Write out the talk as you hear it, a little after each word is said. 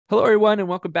Hello, everyone, and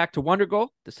welcome back to Wondergoal,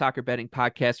 the soccer betting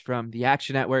podcast from the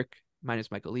Action Network. My name is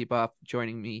Michael Leboff.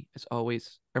 Joining me, as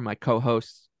always, are my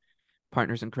co-hosts,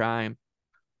 partners in crime,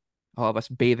 all of us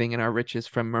bathing in our riches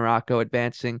from Morocco,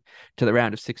 advancing to the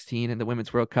round of 16 in the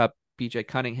Women's World Cup, BJ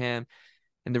Cunningham,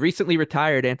 and the recently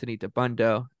retired Anthony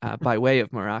Dabundo by way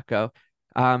of Morocco.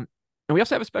 And we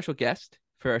also have a special guest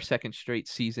for our second straight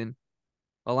season.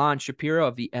 Alon Shapiro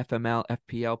of the FML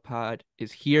FPL pod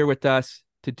is here with us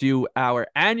to do our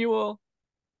annual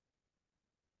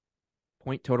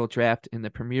point total draft in the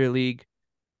Premier League.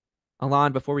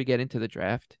 Alon, before we get into the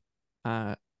draft,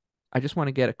 I just want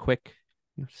to get a quick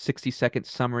 60-second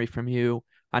summary from you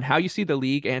on how you see the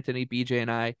league. Anthony, BJ, and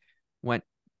I went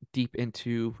deep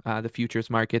into the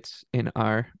futures markets in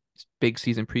our big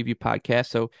season preview podcast.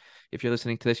 So if you're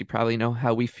listening to this, you probably know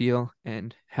how we feel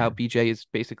and how BJ is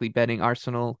basically betting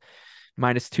Arsenal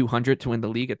minus 200 to win the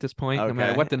league at this point. No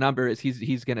matter what the number is,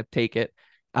 he's going to take it.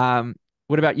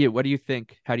 What about you? What do you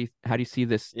think? How do you see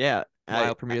this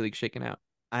wild Premier League shaking out?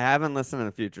 I haven't listened to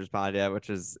the futures pod yet, which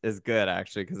is good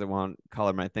actually, because it won't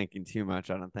color my thinking too much,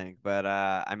 I don't think. But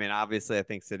I mean, obviously, I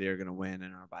think City are going to win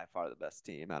and are by far the best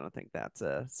team. I don't think that's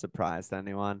a surprise to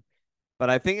anyone. But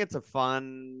I think it's a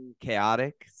fun,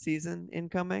 chaotic season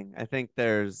incoming. I think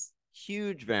there's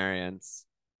huge variance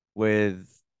with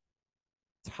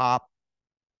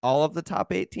all of the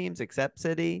top 8 teams except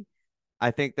City.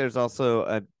 I think there's also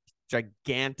a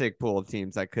gigantic pool of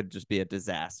teams that could just be a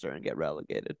disaster and get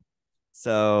relegated.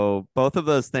 So both of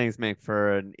those things make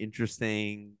for an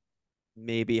interesting,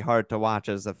 maybe hard to watch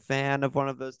as a fan of one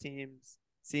of those teams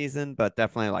season, but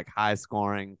definitely like high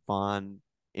scoring, fun,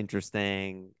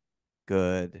 interesting,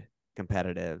 good,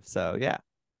 competitive. So yeah,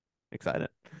 excited.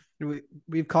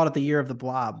 We've called it the year of the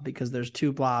blob because there's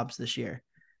 2 blobs this year,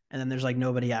 and then there's like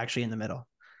nobody actually in the middle.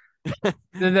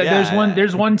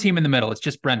 There's one team in the middle. It's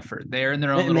just Brentford. They're in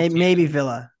their own little maybe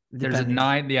Villa. There's a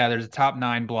 9. Yeah, there's a top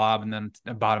 9 blob and then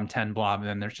a bottom 10 blob, and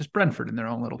then there's just Brentford in their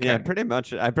own little. Yeah, pretty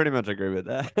much. I pretty much agree with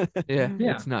that. yeah,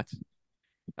 it's nuts.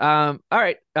 All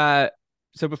right.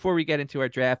 So before we get into our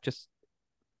draft, just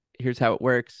here's how it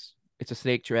works. It's a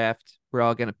snake draft. We're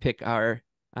all gonna pick our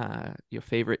your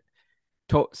favorite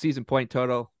season point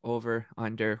total, over,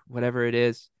 under, whatever it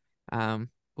is.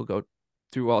 We'll go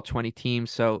through all 20 teams.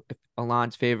 So if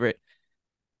Alon's favorite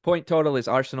point total is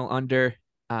Arsenal under,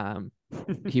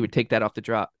 he would take that off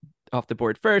the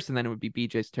board first, and then it would be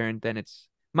BJ's turn. Then it's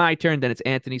my turn. Then it's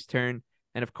Anthony's turn.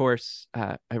 And of course,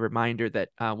 a reminder that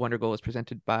Wondergoal is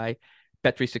presented by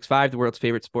Bet365, the world's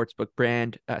favorite sportsbook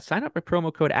brand. Sign up with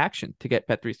promo code ACTION to get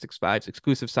Bet365's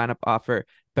exclusive sign-up offer.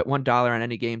 Bet $1 on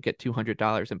any game, get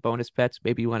 $200 in bonus bets.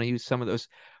 Maybe you want to use some of those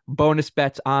bonus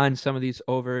bets on some of these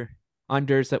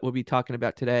over-unders that we'll be talking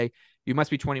about today. You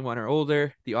must be 21 or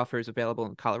older. The offer is available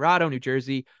in Colorado, New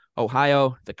Jersey,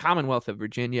 Ohio, the Commonwealth of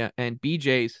Virginia, and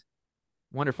BJ's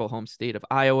wonderful home state of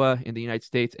Iowa in the United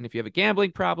States. And if you have a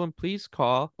gambling problem, please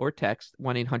call or text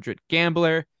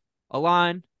 1-800-GAMBLER.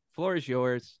 Alon, floor is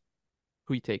yours.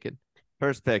 Who you taking?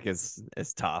 First pick is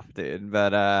tough, dude.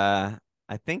 But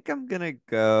I think I'm gonna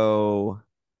go.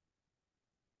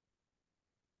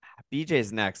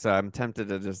 BJ's next, so I'm tempted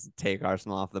to just take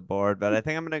Arsenal off the board. But I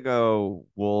think I'm gonna go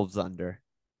Wolves under.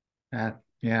 Yeah,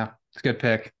 it's a good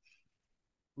pick.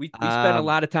 We spent a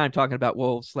lot of time talking about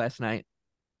Wolves last night.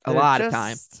 A lot of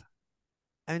time.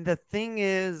 I mean, the thing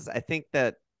is, I think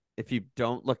that if you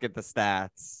don't look at the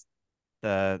stats,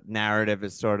 the narrative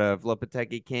is sort of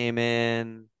Lopetegui came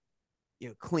in,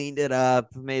 cleaned it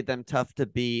up, made them tough to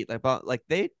beat.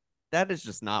 That is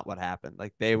just not what happened.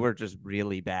 Like, they were just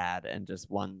really bad and just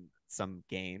won some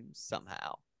games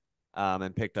somehow,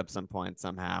 and picked up some points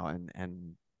somehow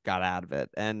and got out of it.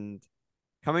 And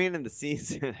coming into the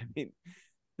season, I mean,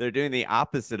 they're doing the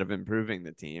opposite of improving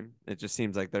the team. It just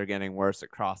seems like they're getting worse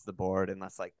across the board,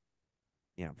 unless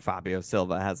Fabio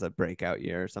Silva has a breakout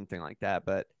year or something like that.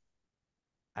 But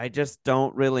I just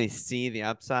don't really see the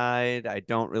upside. I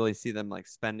don't really see them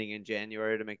spending in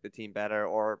January to make the team better,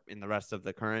 or in the rest of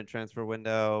the current transfer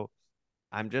window.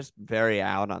 I'm just very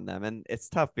out on them. And it's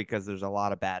tough because there's a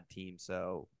lot of bad teams.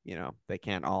 So, they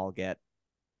can't all get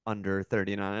under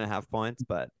 39.5 points,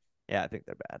 but yeah, I think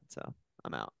they're bad. So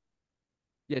I'm out.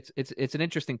 Yeah, it's an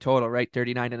interesting total, right?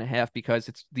 39.5, because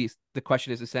the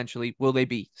question is essentially, will they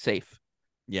be safe?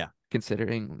 Yeah.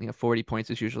 Considering 40 points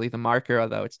is usually the marker,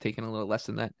 although it's taken a little less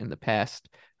than that in the past.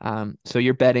 So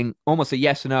you're betting almost a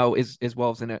yes or no is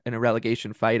Wolves in a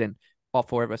relegation fight, and all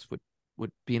 4 of us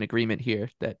would be in agreement here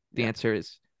that the answer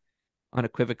is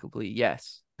unequivocally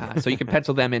yes. So you can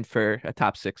pencil them in for a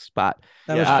top 6 spot.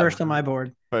 That was first on my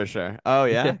board. For sure. Oh,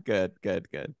 yeah? Good.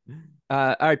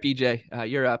 All right, BJ,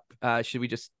 you're up. Should we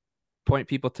just point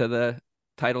people to the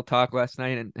title talk last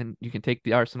night, and you can take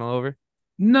the Arsenal over?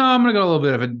 No, I'm going to go a little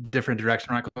bit of a different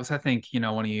direction, right? Because I think,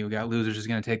 one of you got losers is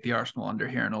going to take the Arsenal under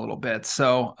here in a little bit.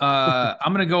 So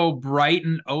I'm going to go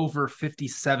Brighton over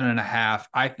 57.5.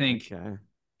 I think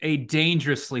a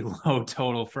dangerously low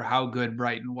total for how good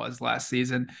Brighton was last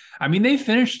season. I mean, they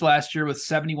finished last year with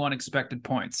 71 expected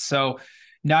points. So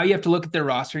now you have to look at their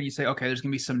roster and you say, okay, there's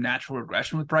going to be some natural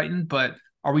regression with Brighton, but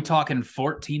are we talking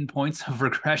 14 points of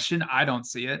regression? I don't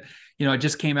see it. It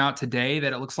just came out today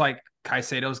that it looks like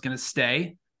Caicedo is going to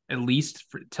stay at least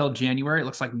till January. It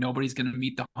looks like nobody's going to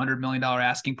meet the $100 million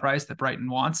asking price that Brighton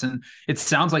wants. And it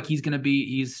sounds like he's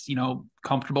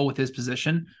comfortable with his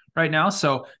position right now.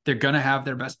 So they're going to have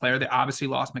their best player. They obviously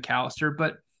lost McAllister,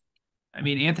 but I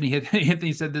mean,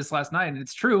 Anthony said this last night, and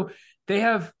it's true. They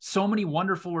have so many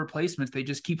wonderful replacements. They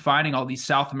just keep finding all these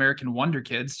South American wonder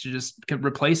kids to just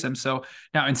replace them. So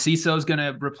now Enciso is going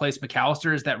to replace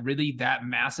McAllister. Is that really that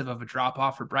massive of a drop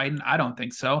off for Brighton? I don't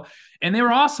think so. And they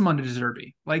were awesome under De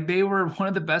Zerbi. Like, they were one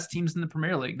of the best teams in the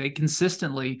Premier League. They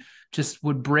consistently just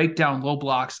would break down low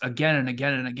blocks again and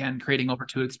again and again, creating over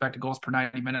 2 expected goals per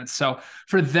 90 minutes. So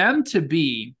for them to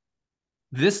be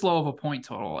this low of a point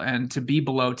total and to be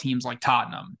below teams like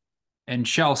Tottenham and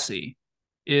Chelsea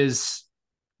is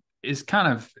kind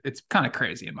of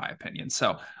crazy in my opinion.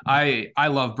 So I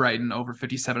love Brighton over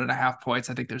 57.5 points.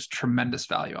 I think there's tremendous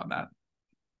value on that.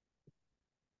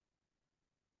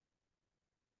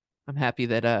 I'm happy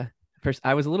that first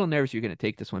I was a little nervous you're going to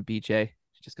take this one, BJ,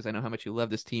 just because I know how much you love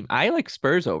this team. I like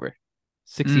Spurs over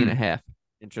 60.5.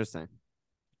 Interesting.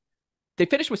 They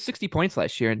finished with 60 points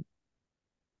last year, and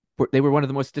they were one of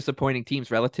the most disappointing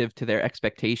teams relative to their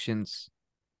expectations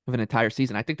of an entire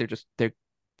season. I think they're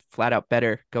flat out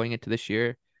better going into this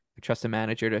year. I trust the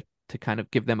manager to kind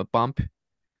of give them a bump.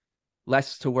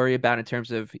 Less to worry about in terms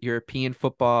of European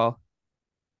football.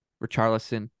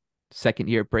 Richarlison, second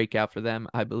year breakout for them,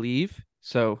 I believe.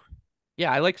 So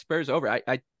yeah, I like Spurs over.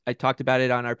 I talked about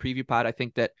it on our preview pod. I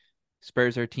think that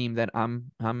Spurs are a team that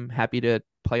I'm happy to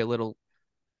play a little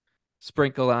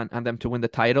sprinkle on them to win the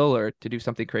title or to do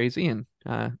something crazy. And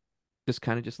this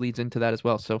kind of just leads into that as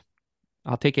well. So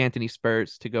I'll take Anthony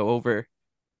Spurs to go over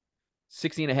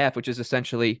 60.5, which is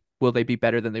essentially, will they be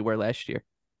better than they were last year?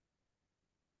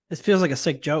 This feels like a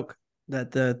sick joke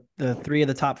that the 3 of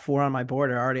the top 4 on my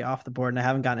board are already off the board and I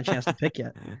haven't gotten a chance to pick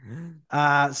yet.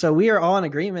 So we are all in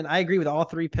agreement. I agree with all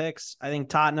 3 picks. I think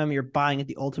Tottenham, you're buying at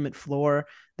the ultimate floor.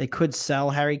 They could sell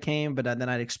Harry Kane, but then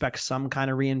I'd expect some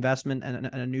kind of reinvestment and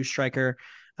a new striker,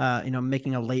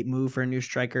 making a late move for a new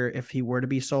striker if he were to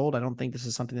be sold. I don't think this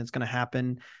is something that's going to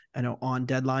happen, on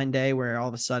deadline day where all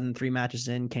of a sudden 3 matches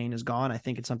in, Kane is gone. I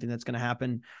think it's something that's going to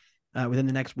happen within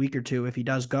the next week or 2 if he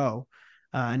does go.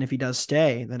 And if he does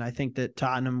stay, then I think that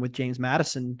Tottenham with James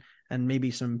Maddison and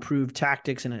maybe some improved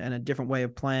tactics and a different way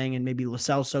of playing, and maybe Lo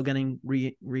Celso getting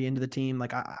re into the team.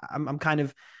 Like I'm kind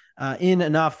of in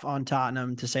enough on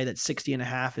Tottenham to say that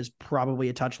 60.5 is probably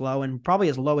a touch low, and probably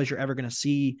as low as you're ever going to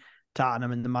see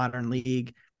Tottenham in the modern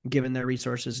league, given their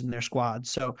resources and their squad.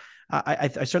 So I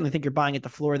certainly think you're buying at the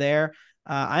floor there.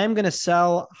 I am going to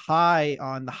sell high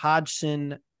on the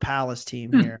Hodgson Palace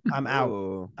team here. I'm out.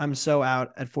 Ooh. I'm so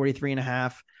out at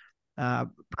 43.5.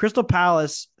 Crystal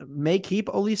Palace may keep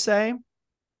Olise.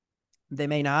 They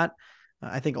may not.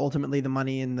 I think ultimately the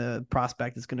money in the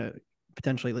prospect is going to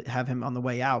potentially have him on the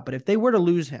way out. But if they were to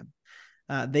lose him,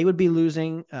 they would be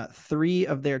losing 3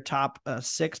 of their top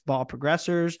 6 ball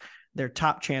progressors, their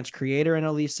top chance creator in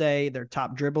Olise, their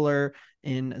top dribbler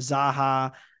in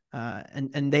Zaha.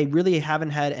 And they really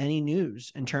haven't had any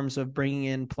news in terms of bringing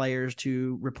in players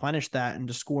to replenish that and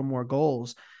to score more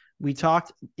goals. We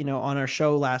talked, on our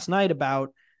show last night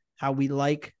about how we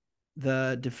like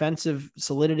the defensive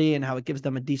solidity and how it gives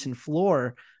them a decent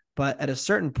floor, but at a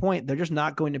certain point, they're just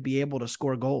not going to be able to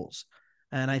score goals.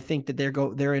 And I think that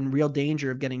they're in real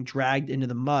danger of getting dragged into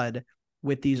the mud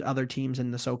with these other teams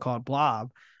in the so-called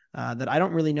blob. That I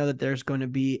don't really know that there's going to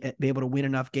be able to win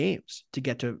enough games to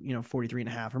get to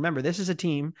 43.5. Remember, this is a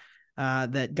team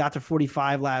that got to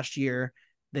 45 last year.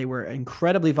 They were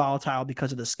incredibly volatile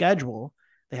because of the schedule.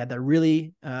 They had that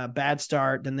really bad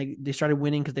start. Then they started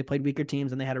winning because they played weaker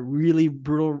teams, and they had a really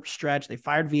brutal stretch. They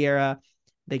fired Vieira.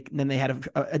 Then they had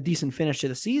a decent finish to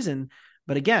the season.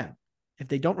 But again, if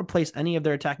they don't replace any of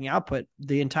their attacking output,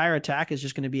 the entire attack is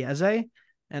just going to be Eze.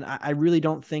 And I really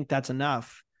don't think that's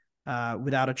enough.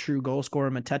 Without a true goal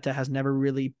scorer. Mateta has never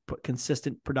really put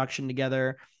consistent production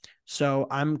together. So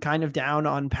I'm kind of down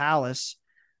on Palace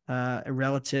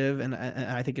relative. And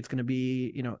I think it's going to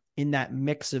be, in that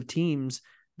mix of teams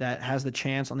that has the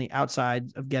chance on the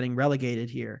outside of getting relegated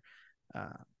here.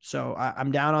 So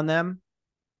I'm down on them.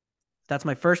 That's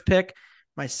my first pick.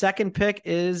 My second pick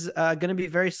is going to be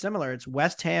very similar. It's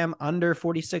West Ham under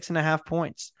 46.5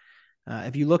 points.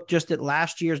 If you look just at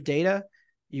last year's data,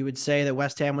 you would say that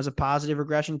West Ham was a positive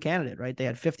regression candidate, right? They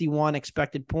had 51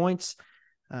 expected points,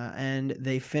 and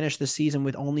they finished the season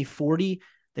with only 40.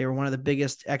 They were one of the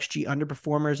biggest XG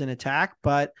underperformers in attack,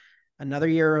 but another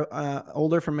year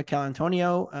older from Mikel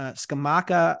Antonio.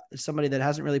 Scamacca is somebody that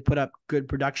hasn't really put up good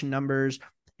production numbers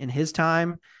in his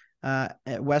time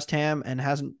at West Ham, and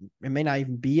may not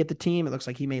even be at the team. It looks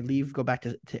like he may leave, go back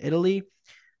to Italy.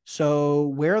 So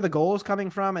where are the goals coming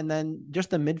from? And then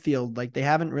just the midfield, like they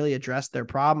haven't really addressed their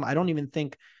problem. I don't even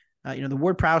think, the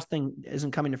Ward-Prowse thing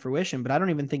isn't coming to fruition, but I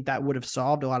don't even think that would have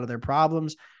solved a lot of their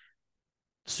problems.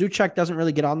 Souček doesn't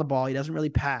really get on the ball. He doesn't really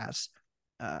pass.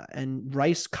 And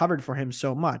Rice covered for him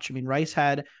so much. I mean, Rice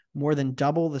had more than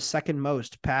double the second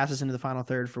most passes into the final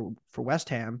third for West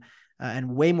Ham,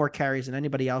 and way more carries than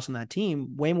anybody else on that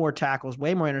team, way more tackles,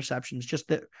 way more interceptions, just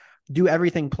the do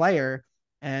everything player.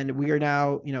 And we are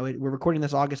now, we're recording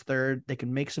this August 3rd. They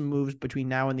can make some moves between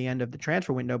now and the end of the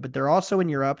transfer window, but they're also in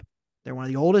Europe. They're one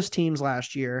of the oldest teams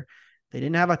last year. They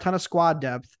didn't have a ton of squad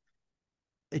depth.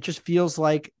 It just feels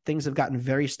like things have gotten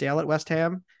very stale at West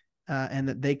Ham, and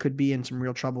that they could be in some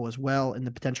real trouble as well in the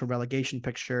potential relegation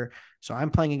picture. So I'm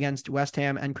playing against West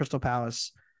Ham and Crystal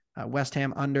Palace. West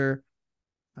Ham under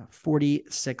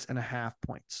 46.5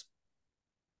 points.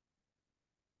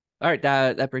 All right,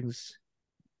 that brings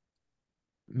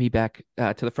me back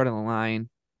to the front of the line.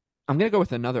 I'm going to go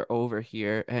with another over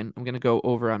here, and I'm going to go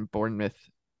over on Bournemouth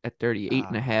at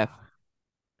 38.5.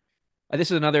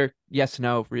 This is another yes,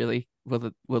 no, really.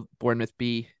 Will Bournemouth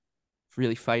be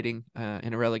really fighting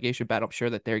in a relegation battle? I'm sure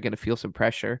that they're going to feel some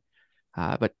pressure.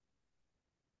 But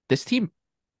this team,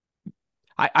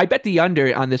 I bet the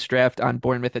under on this draft on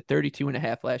Bournemouth at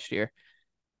 32.5 last year.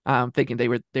 I'm thinking they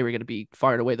were going to be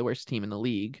far and away the worst team in the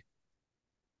league.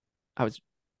 I was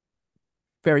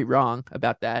very wrong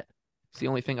about that. It's the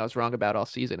only thing I was wrong about all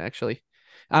season, actually.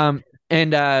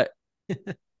 And now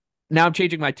I'm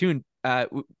changing my tune.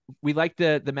 We like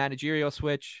the managerial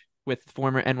switch with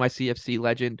former NYCFC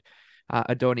legend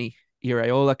Adoni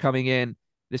Iraola coming in.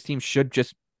 This team should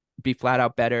just be flat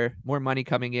out better. More money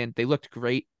coming in. They looked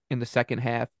great in the second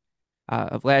half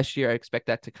of last year. I expect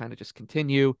that to kind of just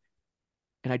continue.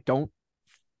 And I don't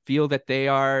feel that they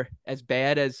are as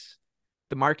bad as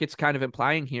the market's kind of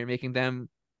implying here, making them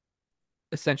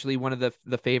essentially one of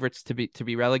the favorites to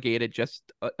be relegated,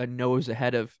 just a nose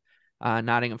ahead of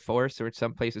Nottingham Forest, or in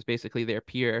some places basically their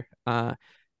peer.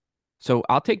 So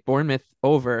I'll take Bournemouth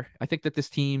over. I think that this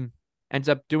team ends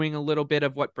up doing a little bit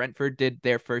of what Brentford did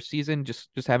their first season, just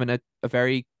having a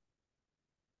very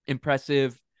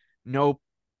impressive, no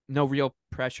real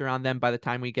pressure on them by the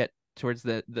time we get towards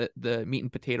the meat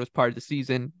and potatoes part of the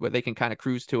season, where they can kind of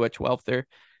cruise to a 12th or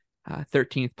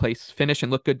 13th place finish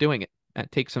and look good doing it,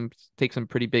 and take some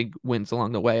pretty big wins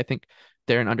along the way. I think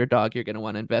they're an underdog you're going to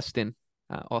want to invest in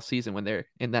all season when they're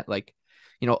in that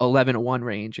 11-1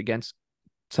 range against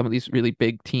some of these really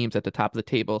big teams at the top of the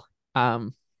table.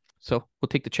 So we'll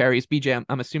take the cherries. BJ,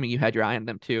 I'm assuming you had your eye on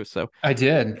them too. So I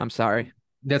did. I'm sorry.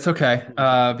 That's okay.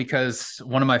 Because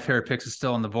one of my favorite picks is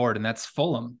still on the board, and that's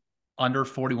Fulham under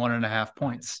 41.5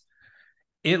 points.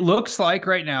 It looks like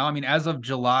right now, I mean, as of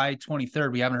July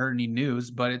 23rd, we haven't heard any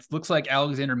news, but it looks like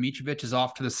Alexander Mitrovic is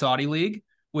off to the Saudi League,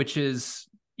 which is,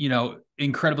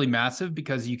 incredibly massive,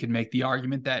 because you can make the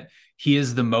argument that he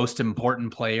is the most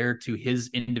important player to his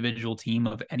individual team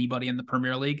of anybody in the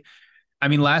Premier League. I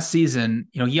mean, last season,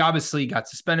 he obviously got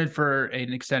suspended for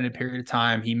an extended period of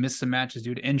time. He missed some matches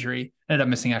due to injury, ended up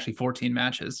missing actually 14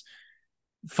 matches.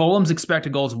 Fulham's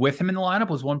expected goals with him in the lineup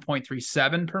was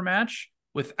 1.37 per match.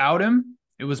 Without him,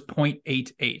 it was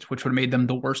 0.88, which would have made them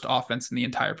the worst offense in the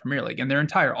entire Premier League. And their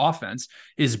entire offense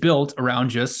is built around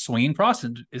just swinging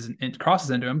crosses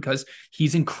into him, because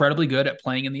he's incredibly good at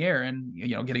playing in the air and,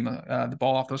 getting the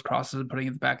ball off those crosses and putting it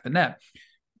in the back of the net.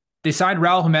 They signed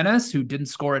Raul Jimenez, who didn't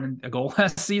score a goal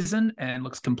last season and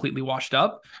looks completely washed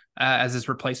up as his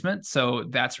replacement. So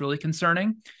that's really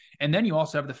concerning. And then you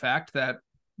also have the fact that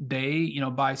they,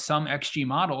 by some XG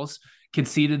models,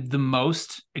 conceded the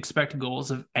most expected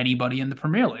goals of anybody in the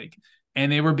Premier League. And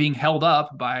they were being held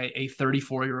up by a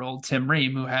 34-year-old Tim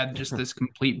Ream, who had just this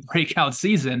complete breakout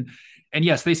season. And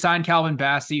yes, they signed Calvin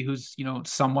Bassey, who's,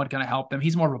 somewhat going to help them.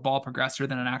 He's more of a ball progressor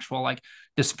than an actual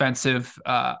defensive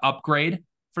upgrade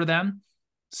for them.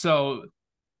 So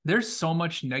there's so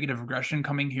much negative regression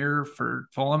coming here for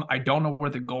Fulham. I don't know where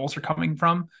the goals are coming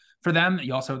from for them.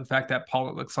 You also have the fact that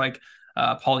it looks like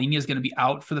Paulinho is going to be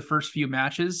out for the first few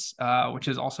matches, which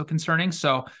is also concerning.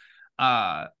 So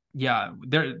yeah,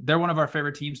 they're one of our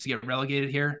favorite teams to get relegated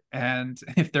here, and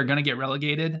if they're going to get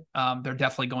relegated, they're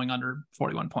definitely going under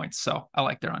 41 points. So I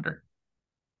like their under.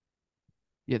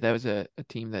 Yeah, that was a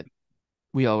team that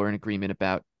we all were in agreement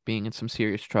about being in some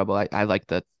serious trouble. I like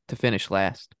to finish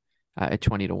last at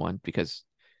 20-1 because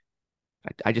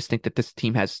I just think that this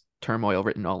team has turmoil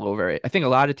written all over it. I think a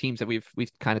lot of teams that we've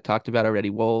kind of talked about already,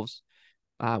 Wolves,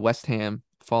 West Ham,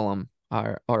 Fulham,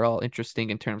 are all interesting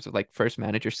in terms of like first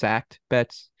manager sacked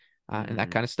bets and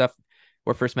that kind of stuff,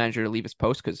 or first manager to leave his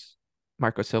post because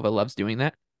Marco Silva loves doing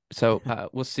that. So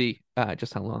we'll see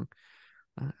just how long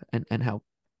and how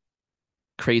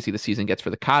crazy the season gets for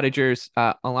the Cottagers.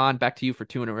 Alon, back to you for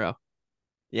 2 in a row.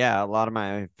 Yeah, a lot of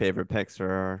my favorite picks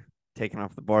are taken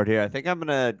off the board here. I think I'm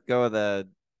gonna go with a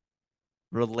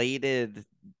related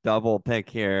double pick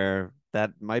here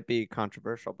that might be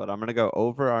controversial, but I'm gonna go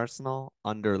over Arsenal,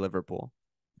 under Liverpool.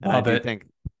 And Love it.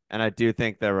 I do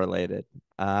think they're related.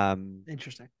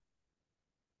 Interesting.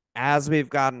 As we've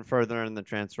gotten further in the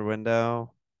transfer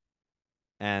window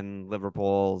and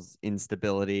Liverpool's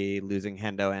instability, losing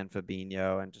Hendo and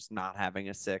Fabinho and just not having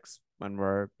a six when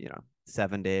we're,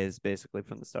 7 days basically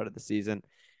from the start of the season,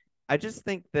 I just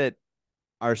think that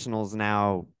Arsenal's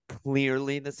now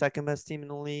clearly the second best team in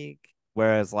the league.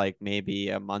 Whereas like maybe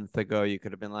a month ago, you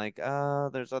could have been like, oh,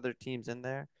 there's other teams in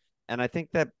there. And I think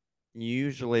that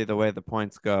usually the way the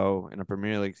points go in a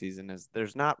Premier League season is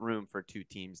there's not room for two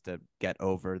teams to get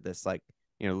over this. Like,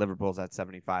 Liverpool's at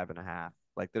 75.5.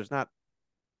 Like there's not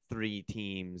three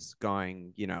teams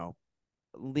going,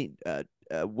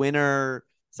 winner,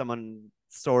 someone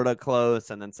sort of close,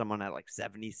 and then someone at like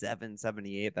 77,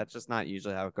 78. That's just not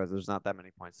usually how it goes. There's not that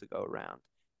many points to go around.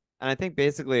 And I think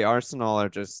basically Arsenal are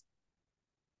just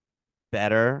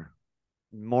better,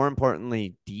 more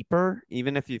importantly, deeper,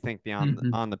 even if you think the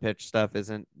on the pitch stuff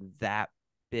isn't that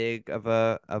big of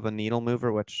a needle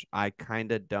mover, which I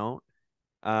kind of don't.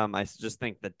 I just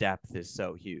think the depth is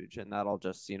so huge, and that'll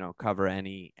just cover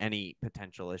any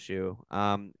potential issue.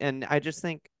 And I just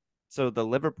think so. The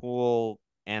Liverpool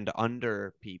and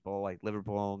under people like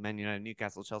Liverpool, Man United,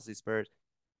 Newcastle, Chelsea, Spurs.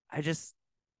 I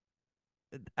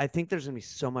think there's gonna be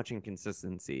so much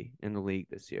inconsistency in the league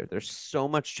this year. There's so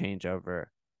much changeover.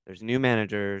 There's new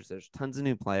managers. There's tons of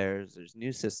new players. There's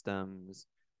new systems.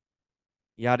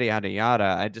 Yada yada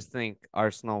yada. I just think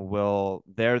Arsenal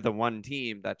they're the one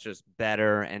team that's just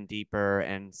better and deeper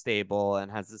and stable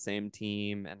and has the same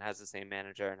team and has the same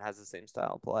manager and has the same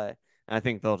style of play. And I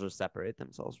think they'll just separate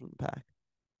themselves from the pack.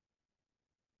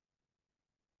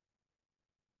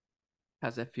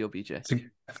 How's that feel, BJ?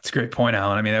 That's a great point,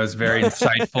 Alan. I mean, that was very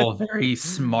insightful, very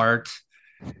smart,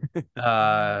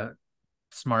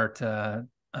 smart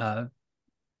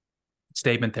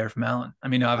statement there from Alan. I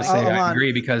mean, obviously, I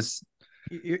agree because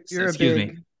you're excuse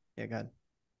me. Yeah, go ahead.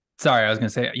 Sorry, I was going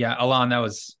to say, yeah, Alan, that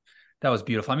was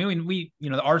beautiful. I mean,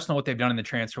 the Arsenal, what they've done in the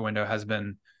transfer window has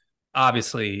been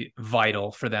obviously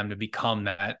vital for them to become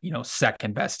that,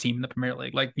 second best team in the Premier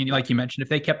League. Like you mentioned, if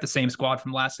they kept the same squad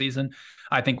from last season,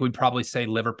 I think we'd probably say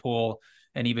Liverpool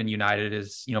and even United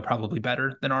is, probably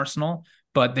better than Arsenal.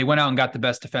 But they went out and got the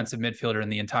best defensive midfielder in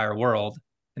the entire world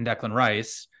in Declan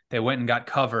Rice. They went and got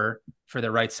cover for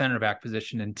their right center back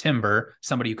position in Timber,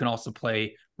 somebody who can also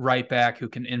play right back, who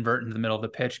can invert into the middle of the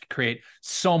pitch, create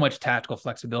so much tactical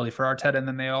flexibility for Arteta. And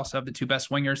then they also have the two best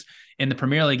wingers in the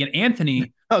Premier League. And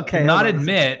Anthony did not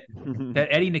admit that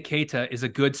Eddie Nketiah is a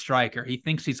good striker. He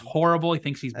thinks he's horrible. He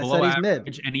thinks he's below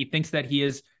average. And he thinks that he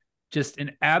is just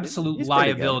an absolute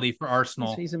liability for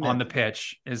Arsenal on the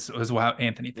pitch is what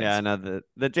Anthony thinks. Yeah, no,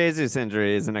 the Jesus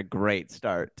injury isn't a great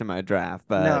start to my draft,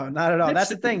 but no, not at all.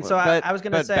 That's the thing. So I was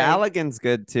going to say Balogun's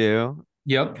good too.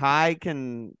 Yep. Kai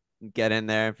can get in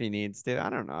there if he needs to. I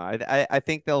don't know. I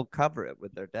think they'll cover it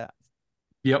with their depth.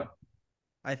 Yep.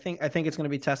 I think it's going to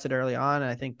be tested early on. And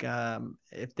I think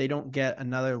if they don't get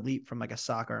another leap from like a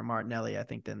Saka or Martinelli, I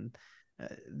think then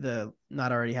the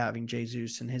not already having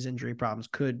Jesus and his injury problems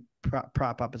could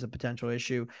prop up as a potential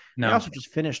issue. No. They also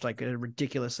just finished like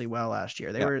ridiculously well last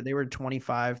year. They were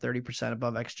 25-30%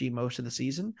 above XG most of the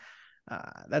season.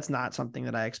 That's not something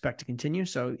that I expect to continue.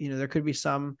 So, there could be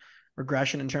some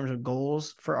regression in terms of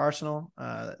goals for Arsenal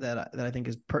that I think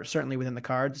is certainly within the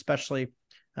cards, especially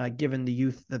given the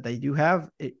youth that they do have.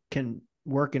 It can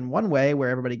work in one way where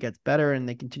everybody gets better and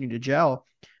they continue to gel.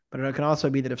 But it can also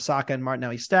be that if Saka and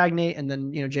Martinelli stagnate and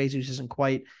then, Jesus isn't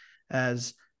quite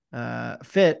as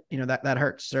fit, that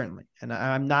hurts certainly. And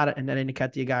I'm not an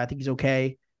Nketiah guy. I think he's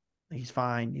okay. He's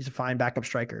fine. He's a fine backup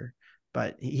striker.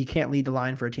 but he can't lead the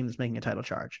line for a team that's making a title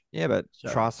charge. Yeah, but So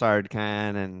Trossard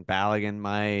can, and Balogun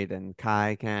might, and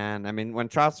Kai can. I mean, when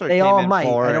Trossard they came all in might.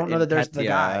 for I don't know that there's the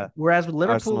guy. Nketiah, Whereas with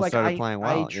Liverpool, Arsenal like started playing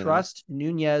I well. trust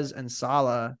Nunez and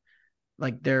Salah,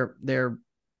 like their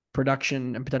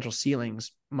production and potential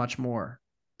ceilings much more.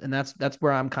 And that's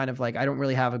where I'm kind of like, I don't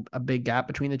really have a big gap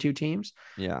between the two teams.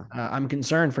 Yeah. I'm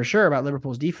concerned for sure about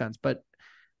Liverpool's defense, but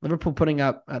Liverpool putting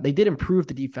up, they did improve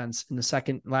the defense in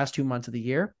the last 2 months of the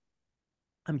year.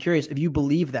 I'm curious if you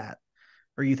believe that,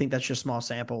 or you think that's just small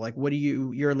sample. Like,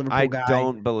 you're a Liverpool guy. I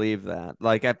don't believe that.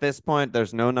 Like, at this point,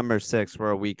 there's no number 6. We're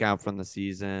a week out from the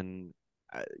season.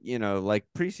 Like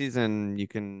preseason, you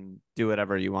can do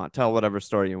whatever you want, tell whatever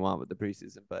story you want with the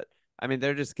preseason, but I mean,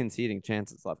 they're just conceding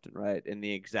chances left and right in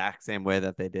the exact same way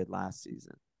that they did last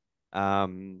season.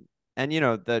 And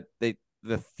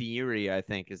the theory, I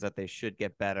think, is that they should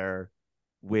get better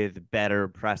with better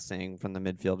pressing from the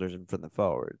midfielders and from the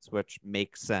forwards, which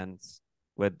makes sense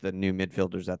with the new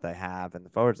midfielders that they have and the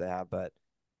forwards they have. But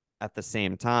at the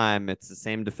same time, it's the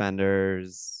same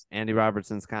defenders. Andy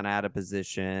Robertson's kind of out of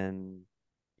position.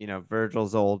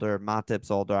 Virgil's older,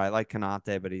 Matip's older. I like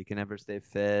Konate, but he can never stay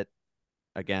fit.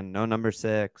 Again, no number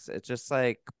 6. It's just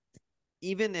like,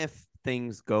 even if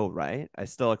things go right, I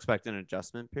still expect an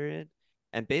adjustment period.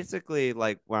 And basically,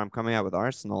 like, where I'm coming out with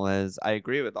Arsenal is, I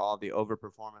agree with all the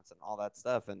overperformance and all that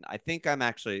stuff. And I think I'm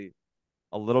actually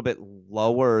a little bit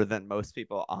lower than most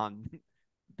people on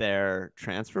their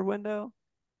transfer window.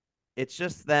 It's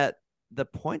just that the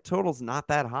point total's not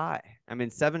that high. I mean,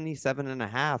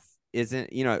 77.5 isn't,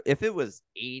 if it was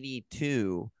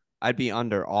 82, I'd be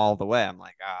under all the way. I'm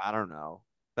like, I don't know.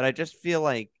 But I just feel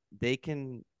like they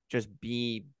can just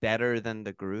be better than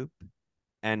the group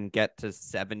and get to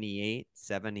 78,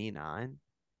 79.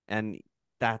 And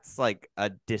that's like a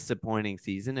disappointing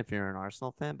season if you're an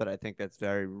Arsenal fan, but I think that's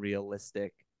very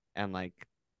realistic, and like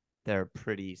they're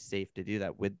pretty safe to do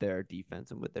that with their defense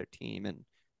and with their team. And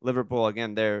Liverpool,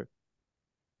 again, they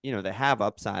have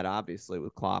upside, obviously,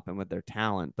 with Klopp and with their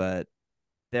talent, but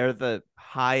they're the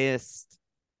highest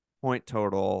point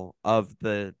total of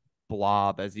the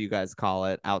blob, as you guys call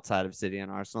it, outside of City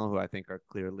and Arsenal, who I think are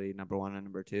clearly number 1 and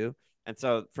number 2. And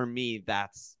so for me,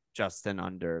 that's just an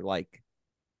under, like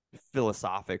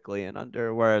philosophically an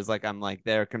under. Whereas like I'm like,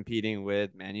 they're competing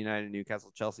with Man United,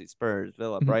 Newcastle, Chelsea, Spurs,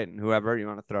 Villa, Brighton, whoever you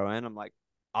want to throw in. I'm like,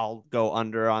 I'll go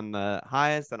under on the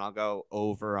highest and I'll go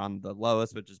over on the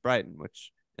lowest, which is Brighton,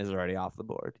 which is already off the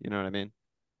board. You know what I mean?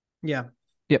 Yeah.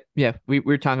 Yep. Yeah. We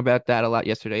were talking about that a lot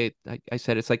yesterday. I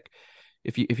said it's like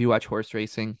if you watch horse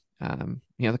racing,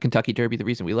 the Kentucky Derby, the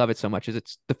reason we love it so much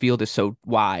is the field is so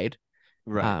wide.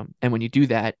 Right. And when you do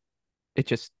that, it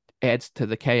just adds to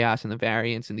the chaos and the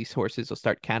variance, and these horses will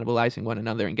start cannibalizing one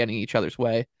another and getting each other's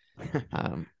way.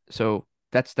 So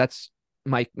that's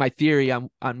my theory on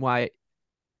why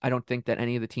I don't think that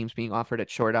any of the teams being offered at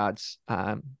short odds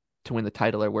to win the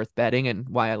title are worth betting, and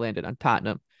why I landed on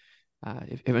Tottenham.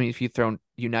 If you'd thrown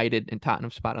United and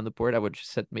Tottenham spot on the board, I would have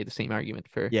just made the same argument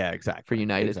for United.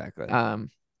 Exactly.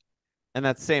 And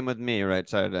that's same with me, right?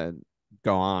 Sorry to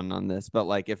go on this, but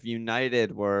like if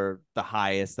United were the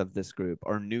highest of this group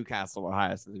or Newcastle were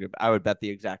highest of the group, I would bet the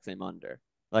exact same under.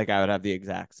 Like I would have the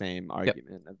exact same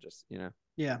argument of just,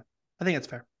 Yeah, I think that's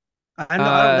fair. I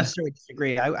don't necessarily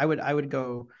disagree. I would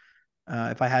go,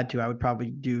 if I had to, I would probably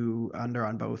do under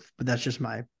on both, but that's just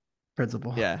my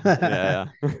principle. Yeah.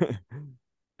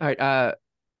 All right,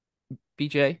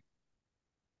 BJ.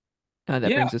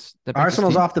 Brings us.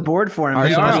 Arsenal's off the board for him.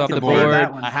 Arsenal's off the board.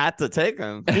 I had to take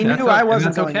him. He knew I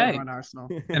wasn't going okay. on Arsenal,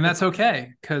 and that's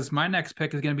okay because my next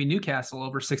pick is going to be Newcastle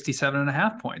over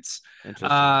 67.5 points.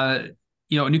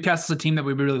 Newcastle's a team that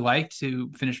we really like to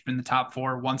finish in the top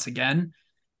 4 once again.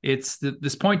 It's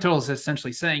this point total is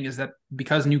essentially saying is that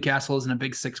because Newcastle isn't a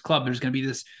big 6 club, there's going to be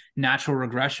this natural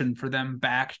regression for them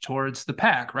back towards the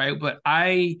pack, right? But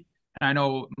I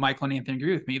know Michael and Anthony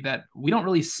agree with me that we don't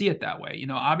really see it that way.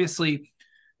 Obviously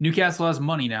Newcastle has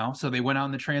money now, so they went out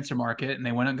in the transfer market and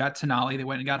they went and got Tonali, they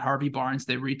went and got Harvey Barnes,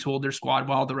 they retooled their squad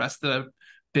while the rest of the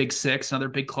big 6 and other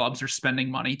big clubs are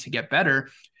spending money to get better.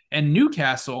 And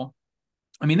Newcastle,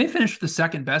 I mean, they finished with the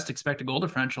second best expected goal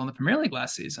differential in the Premier League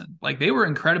last season. Like they were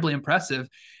incredibly impressive,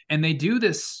 and they do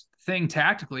this thing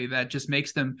tactically that just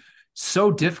makes them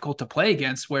so difficult to play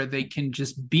against, where they can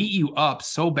just beat you up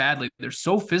so badly. They're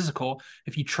so physical.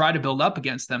 If you try to build up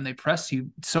against them, they press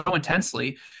you so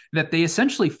intensely that they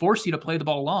essentially force you to play the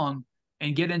ball long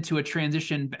and get into a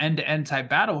transition end-to-end type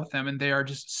battle with them. And they are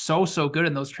just so good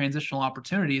in those transitional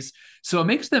opportunities. So it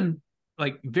makes them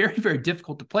like very, very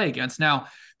difficult to play against. Now,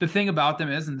 the thing about them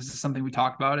is, and this is something we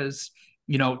talked about, is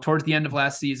towards the end of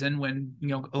last season when,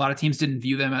 a lot of teams didn't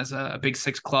view them as a big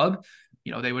six club,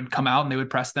 they would come out and they would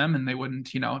press them and they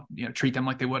wouldn't, treat them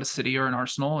like they would a City or an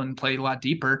Arsenal and play a lot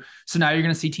deeper. So now you're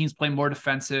going to see teams play more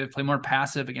defensive, play more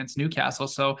passive against Newcastle.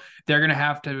 So they're going to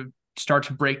have to start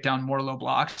to break down more low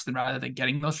blocks rather than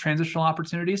getting those transitional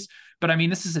opportunities. But I mean,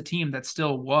 this is a team that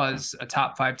still was a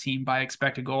top 5 team by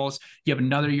expected goals. You have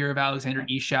another year of Alexander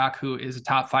Isak, who is a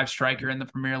top 5 striker in the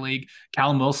Premier League.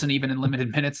 Callum Wilson, even in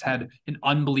limited minutes, had an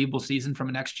unbelievable season from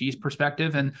an XG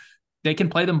perspective, and they can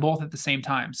play them both at the same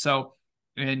time. So,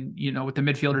 and with the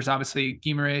midfielders, obviously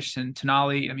Guimaraes and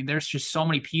Tonali, I mean, there's just so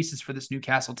many pieces for this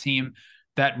Newcastle team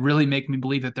that really make me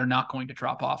believe that they're not going to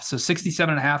drop off. So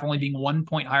 67.5, only being 1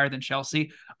 point higher than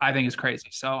Chelsea, I think is crazy.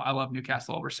 So I love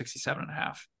Newcastle over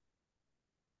 67.5.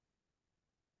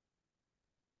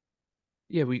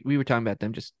 Yeah, we were talking about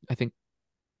them. I think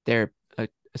they're a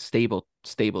stable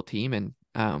team, and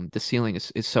the ceiling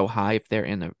is so high if they're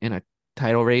in a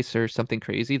title race or something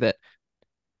crazy that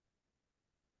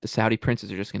the Saudi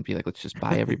princes are just going to be like, let's just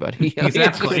buy everybody.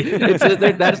 Exactly.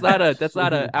 That's not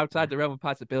a outside the realm of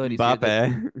possibilities.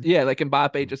 Mbappe. Like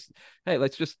Mbappe,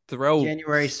 let's just throw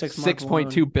January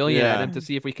 6.2 billion at him Yeah. to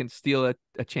see if we can steal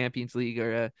a Champions League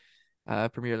or a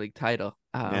Premier League title.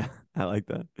 Yeah, I like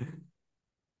that.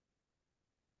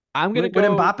 I'm gonna Would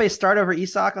go. Mbappe start over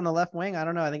Isak on the left wing? I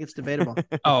don't know. I think it's debatable.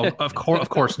 Oh, of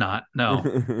course not. No,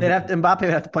 Mbappe would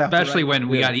have to play off especially the right. when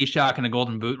we got Isak in a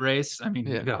golden boot race. I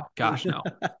mean, oh gosh, no.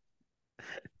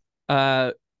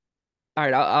 All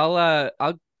right,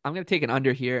 I'm gonna take an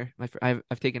under here.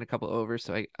 I've taken a couple overs,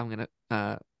 so I'm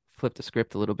gonna flip the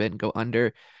script a little bit and go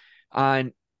under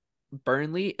on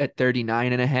Burnley at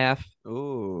 39.5.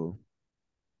 Ooh.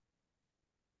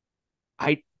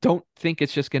 I don't think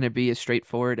it's just going to be as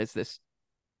straightforward as this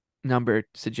number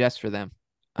suggests for them.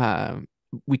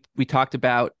 We talked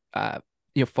about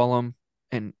Fulham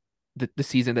and the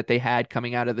season that they had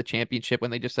coming out of the championship when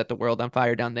they just set the world on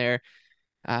fire down there,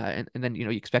 and then you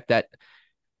expect that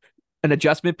an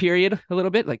adjustment period a little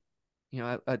bit. Like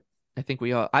I think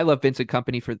I love Vincent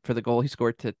Kompany for the goal he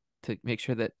scored to make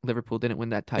sure that Liverpool didn't win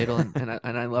that title, and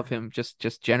I love him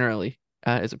just generally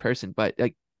as a person, but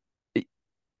like.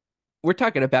 We're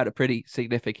talking about a pretty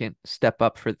significant step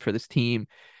up for this team.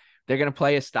 They're going to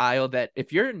play a style that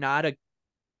if you're not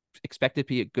expected to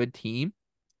be a good team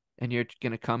and you're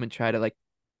going to come and try to like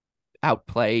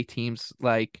outplay teams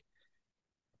like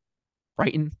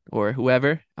Brighton or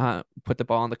whoever, put the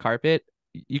ball on the carpet,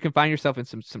 you can find yourself in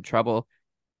some trouble.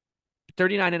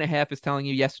 39.5 is telling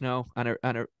you yes, no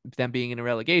on them being in a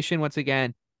relegation once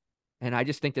again. And I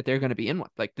just think that they're going to be in one.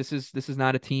 Like this is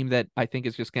not a team that I think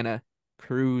is just going to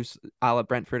cruise a la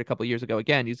Brentford a couple years ago,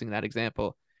 again using that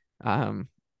example, and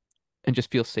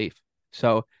just feel safe.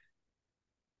 So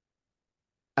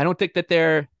I don't think that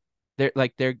they're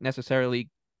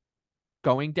necessarily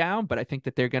going down, but I think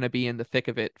that they're going to be in the thick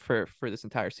of it for this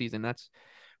entire season. That's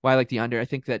why I like the under. I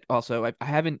think that also I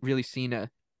haven't really seen a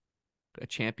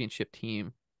championship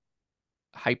team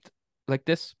hyped like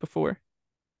this before,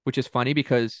 which is funny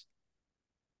because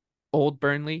old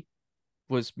Burnley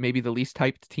was maybe the least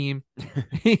hyped team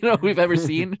we've ever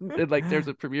seen. Like there's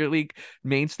a Premier League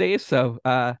mainstay, so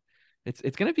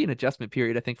it's going to be an adjustment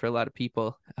period, I think, for a lot of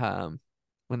people when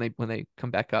they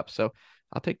come back up. So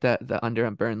I'll take the under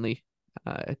on Burnley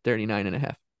at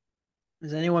 39.5.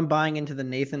 Is anyone buying into the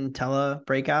Nathan Tella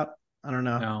breakout? I don't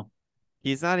know. No.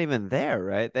 He's not even there,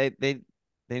 right? They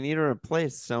need to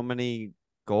replace so many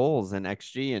goals and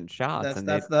XG and shots.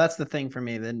 That's the thing for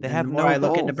me. Then the more I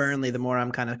look into Burnley, the more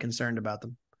I'm kind of concerned about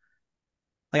them.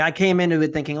 Like I came into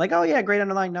it thinking like, oh yeah, great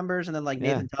underlying numbers, and then like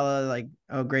Nathan Tella, like,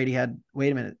 oh great,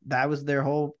 wait a minute, that was their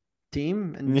whole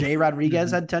team, and Jay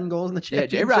Rodriguez had 10 goals in the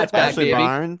championship. Yeah, Jay Rod's back, baby.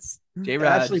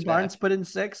 Ashley Barnes put in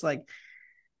 6. Like,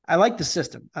 I like the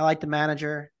system. I like the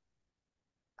manager.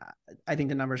 I think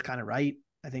the number's kind of right.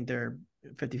 I think they're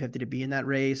 50-50 to be in that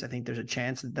race. I think there's a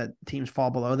chance that teams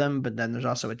fall below them, but then there's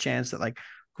also a chance that like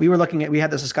we had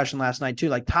this discussion last night too,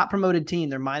 like top promoted team,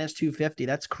 they're minus 250.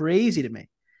 That's crazy to me.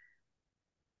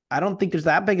 I don't think there's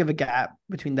that big of a gap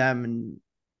between them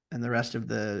and the rest of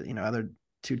the, other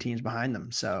two teams behind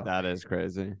them. So that is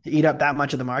crazy to eat up that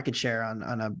much of the market share on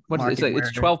a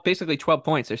it's 12, basically 12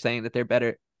 points. They're saying that they're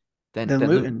better than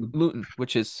Luton,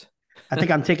 which is I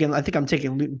think I'm taking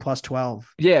Luton plus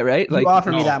 12. Yeah, right. You like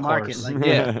offer me that market. Like,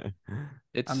 yeah.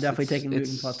 I'm definitely taking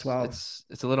Luton plus 12.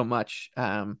 It's a little much.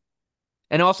 And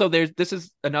also this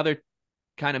is another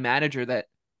kind of manager that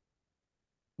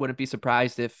wouldn't be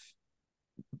surprised if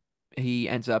he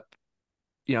ends up,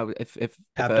 if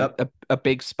a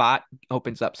big spot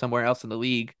opens up somewhere else in the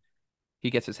league, he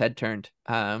gets his head turned.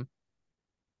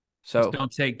 So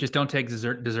Just don't take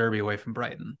Deserby away from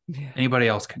Brighton. yeah, Anybody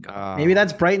else can go. Maybe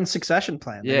that's Brighton's succession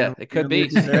plan. yeah, it could be,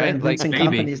 Deserve, right? and Like Vincent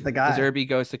maybe. Kompany's the guy. Deserby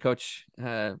goes to coach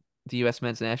the U.S.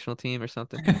 men's national team or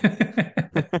something.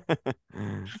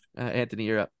 Anthony,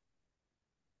 you're up.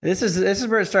 This is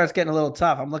where it starts getting a little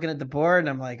tough. I'm looking at the board and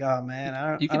I'm like, oh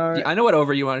man, You I could. don't I know what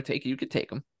over you want to take. You could take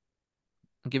them.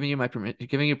 I'm giving you my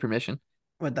Giving you permission.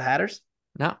 with the Hatters.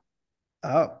 No.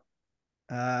 Oh,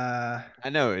 I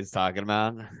know what he's talking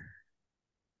about.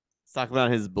 He's talking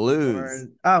about his Blues.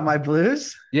 My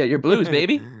Blues. Yeah, your Blues,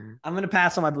 baby. I'm gonna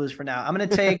pass on my Blues for now. I'm gonna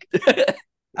take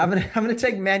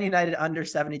Man United under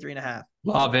 73.5.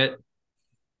 Love it.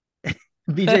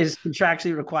 BJ is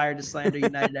contractually required to slander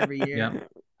United every year.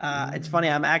 Yeah. It's funny.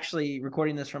 I'm actually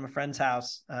recording this from a friend's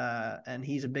house, and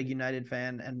he's a big United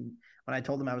fan. And when I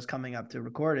told him I was coming up to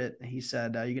record it, he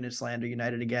said, "You're going to slander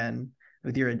United again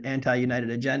with your anti-United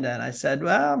agenda." And I said,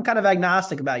 "Well, I'm kind of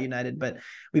agnostic about United, but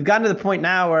we've gotten to the point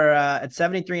now where at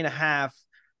 73.5,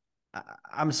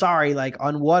 I'm sorry, like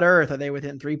on what earth are they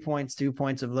within 3 points, 2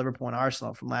 points of Liverpool and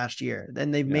Arsenal from last year?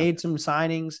 Then they've made some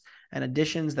signings and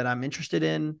additions that I'm interested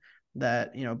in.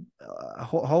 That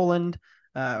Hoyland,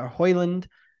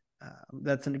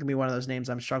 that's going to be one of those names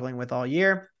I'm struggling with all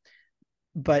year.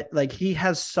 But like he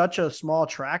has such a small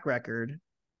track record,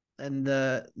 and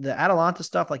the Atalanta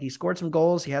stuff, like he scored some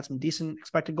goals, he had some decent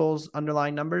expected goals,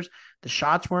 underlying numbers. The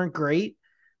shots weren't great,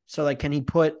 so like can he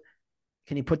put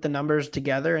the numbers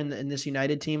together in this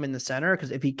United team in the center?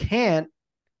 Because if he can't,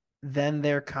 then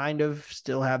they're kind of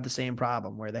still have the same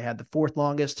problem where they had the fourth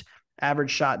longest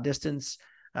average shot distance.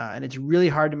 And it's really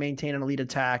hard to maintain an elite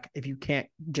attack if you can't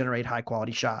generate high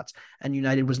quality shots. And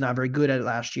United was not very good at it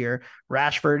last year.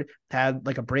 Rashford had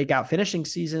like a breakout finishing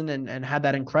season and had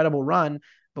that incredible run.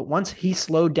 But once he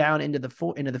slowed down into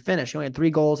the finish, he only had 3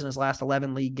 goals in his last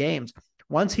 11 league games.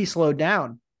 Once he slowed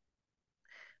down,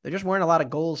 there just weren't a lot of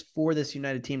goals for this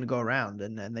United team to go around.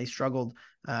 And they struggled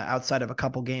outside of a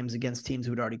couple games against teams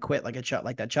who had already quit,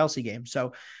 like that Chelsea game.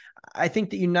 So I think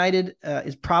that United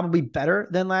is probably better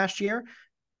than last year.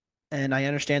 And I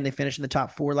understand they finished in the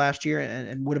top 4 last year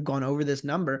and would have gone over this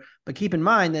number. But keep in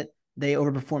mind that they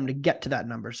overperformed to get to that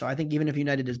number. So I think even if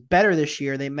United is better this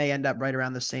year, they may end up right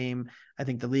around the same. I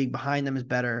think the league behind them is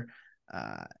better.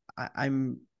 I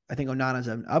think Onana's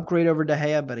an upgrade over De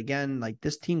Gea. But again, like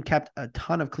this team kept a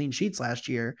ton of clean sheets last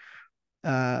year.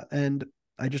 And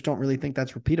I just don't really think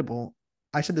that's repeatable.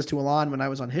 I said this to Alon when I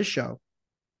was on his show.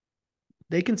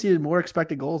 They conceded more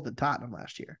expected goals than Tottenham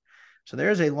last year. So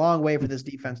there's a long way for this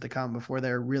defense to come before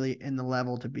they're really in the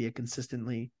level to be a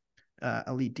consistently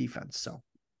elite defense. So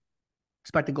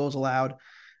expected goals allowed,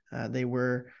 they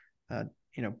were,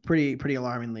 pretty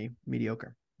alarmingly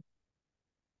mediocre.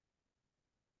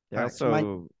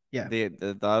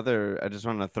 The other, I just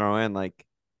want to throw in like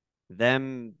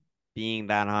them being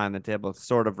that high on the table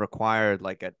sort of required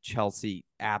like a Chelsea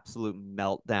absolute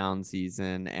meltdown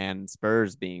season and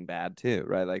Spurs being bad too,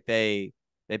 right? Like they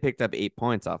picked up 8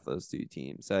 points off those 2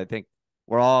 teams. So I think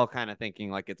we're all kind of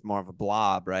thinking like it's more of a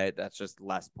blob, right? That's just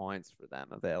less points for them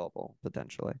available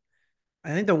potentially. I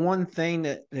think the one thing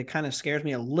that kind of scares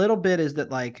me a little bit is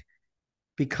that like,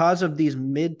 because of these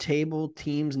mid-table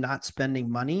teams not spending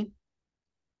money,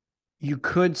 you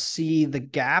could see the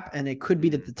gap, and it could be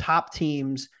that the top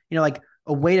teams, like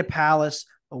away to Palace,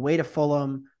 away to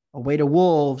Fulham, away to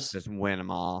Wolves, just win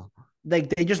them all. Like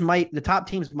the top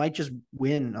teams might just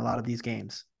win a lot of these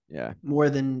games. Yeah. More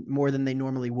than they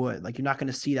normally would. Like you're not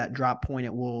going to see that drop point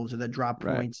at Wolves or the drop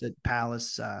points at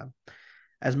Palace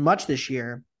as much this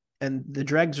year. And the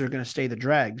dregs are going to stay the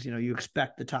dregs. You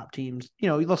expect the top teams,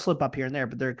 they'll slip up here and there,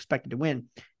 but they're expected to win.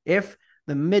 If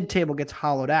the mid-table gets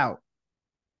hollowed out,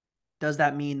 does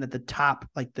that mean that the top,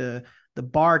 like the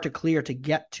bar to clear to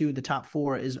get to the top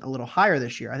 4 is a little higher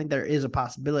this year? I think there is a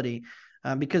possibility.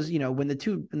 Because, when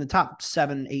the top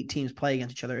 7, 8 teams play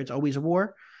against each other, it's always a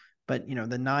war. But,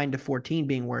 the 9 to 14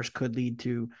 being worse could lead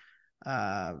to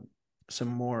some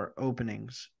more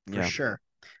openings for sure.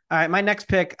 All right, my next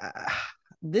pick.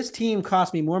 This team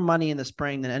cost me more money in the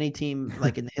spring than any team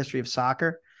like in the history of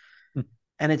soccer.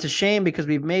 And it's a shame because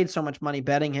we've made so much money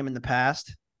betting him in the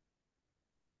past.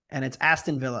 And it's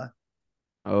Aston Villa.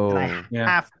 Oh, and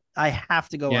I have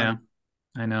to go under.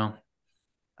 I know.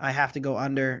 I have to go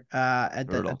under at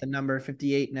the number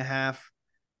 58.5.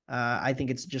 I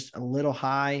think it's just a little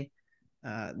high.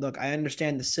 Look, I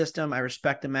understand the system. I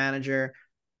respect the manager.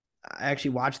 I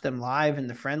actually watched them live in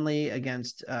the friendly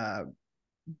against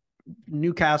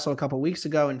Newcastle a couple of weeks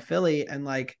ago in Philly. And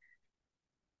like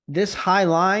this high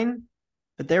line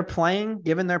that they're playing,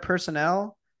 given their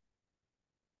personnel,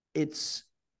 it's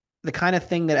the kind of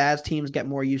thing that as teams get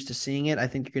more used to seeing it, I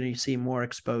think you're going to see more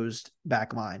exposed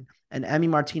back line. And Emi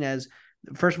Martinez,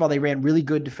 first of all, they ran really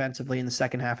good defensively in the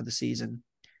second half of the season.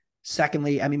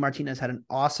 Secondly, Emi Martinez had an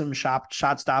awesome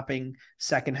shot-stopping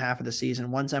second half of the season.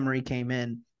 Once Emery came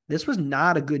in, this was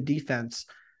not a good defense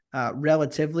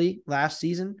relatively last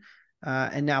season.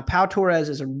 And now Pau Torres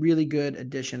is a really good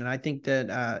addition. And I think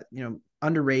that,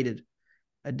 underrated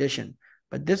addition.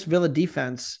 But this Villa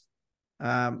defense,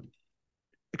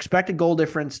 expected goal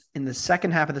difference in the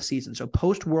second half of the season, so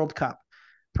post World Cup,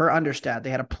 per Understat, they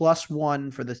had a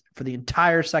 +1 for the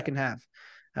entire second half,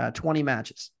 20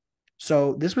 matches.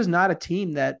 So this was not a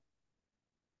team that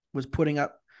was putting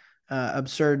up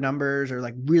absurd numbers or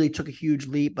like really took a huge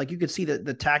leap. Like you could see that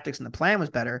the tactics and the plan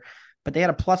was better, but they had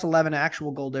a +11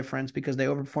 actual goal difference because they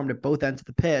overperformed at both ends of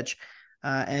the pitch.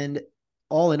 And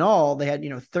all in all, they had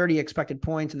 30 expected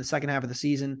points in the second half of the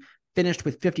season, finished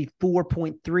with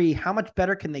 54.3. How much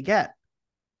better can they get?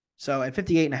 So at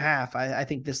 58.5, I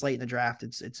think this late in the draft,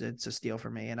 it's a steal for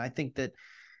me. And I think that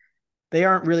they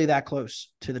aren't really that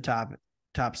close to the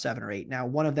top 7 or 8. Now,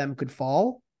 one of them could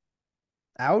fall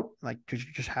out, like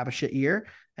just have a shit year,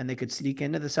 and they could sneak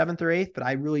into the 7th or 8th. But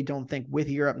I really don't think with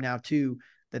Europe now too,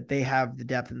 that they have the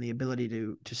depth and the ability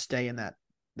to stay in that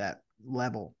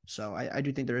level. So I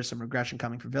do think there is some regression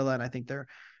coming for Villa, and I think they're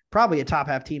probably a top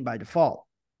half team by default,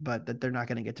 but that they're not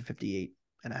going to get to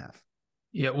 58.5.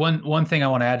 Yeah, one thing I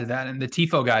want to add to that, and the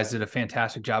Tifo guys did a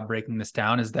fantastic job breaking this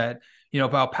down, is that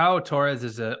Pau Torres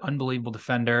is an unbelievable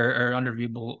defender, or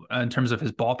unreviewable in terms of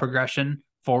his ball progression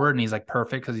forward, and he's like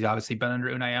perfect because he's obviously been under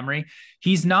Unai Emery.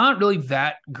 He's not really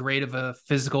that great of a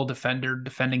physical defender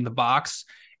defending the box,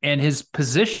 and his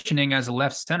positioning as a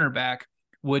left center back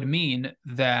would mean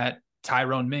that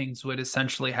Tyrone Mings would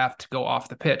essentially have to go off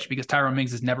the pitch because Tyrone Mings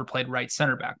has never played right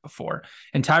center back before.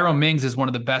 And Tyrone Mings is one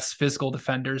of the best physical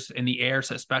defenders in the air,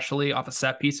 so especially off of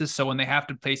set pieces. So when they have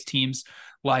to face teams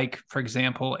like, for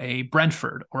example, a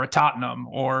Brentford or a Tottenham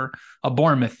or a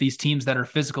Bournemouth, these teams that are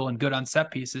physical and good on set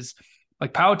pieces,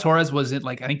 like Pau Torres was at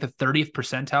I think the 30th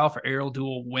percentile for aerial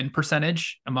duel win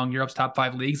percentage among Europe's top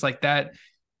 5 leagues. Like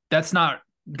that's not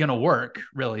going to work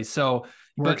really. So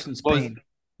works in Spain.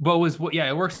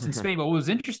 It works in Spain. But what was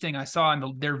interesting, I saw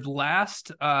in their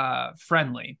last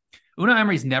friendly, Unai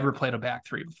Emery's never played a back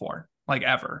 3 before, like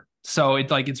ever. So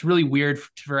it's really weird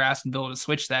for Aston Villa to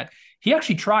switch that. He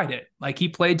actually tried it. Like he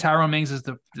played Tyrone Mings as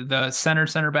the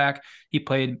center back. He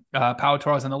played Pau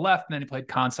Torres on the left, and then he played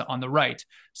Konsa on the right.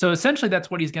 So essentially that's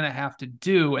what he's going to have to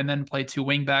do, and then play 2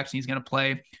 wing backs, and he's going to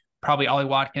play probably Ollie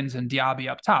Watkins and Diaby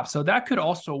up top. So that could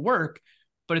also work.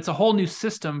 But it's a whole new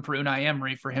system for Unai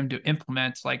Emery for him to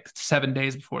implement 7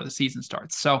 days before the season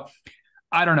starts. So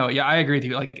I don't know. Yeah, I agree with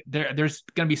you. There's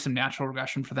going to be some natural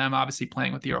regression for them, obviously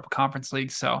playing with the Europa Conference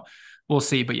League. So we'll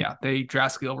see. But yeah, they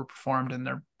drastically overperformed, and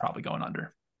they're probably going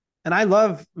under. And I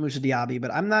love Moussa Diaby,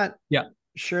 but I'm not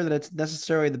sure that it's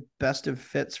necessarily the best of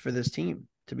fits for this team,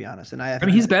 to be honest. And I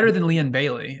mean, he's better than Leon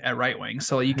Bailey at right wing,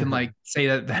 so you can say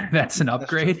that's an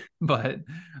upgrade. But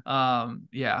I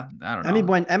don't know.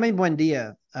 Emi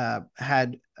Buendia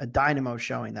had a dynamo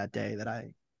showing that day that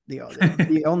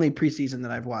the only preseason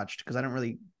that I've watched, because I don't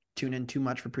really tune in too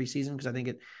much for preseason because I think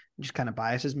it just kind of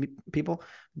biases people.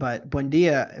 But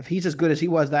Buendia, if he's as good as he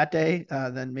was that day,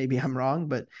 then maybe I'm wrong.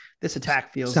 But this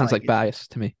attack sounds like bias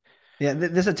to me. Yeah,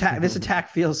 this attack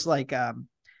feels like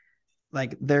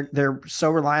they're so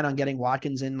reliant on getting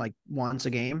Watkins in once a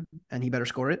game, and he better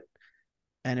score it.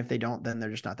 And if they don't, then they're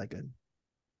just not that good.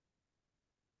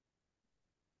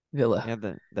 Villa.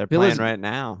 Yeah, they're playing right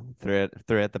now. Three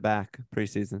at the back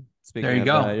preseason. Speaking there you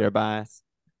go. Your bias.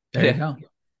 There you go.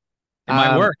 It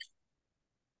might work.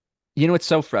 You know what's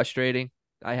so frustrating?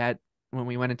 When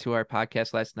we went into our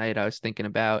podcast last night, I was thinking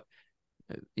about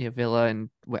Villa and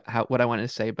what I wanted to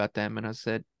say about them, and I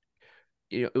said,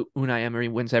 Unai Emery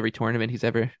wins every tournament he's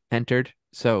ever entered.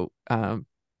 So I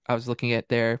was looking at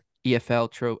their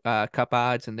EFL Cup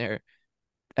odds and their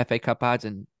FA Cup odds,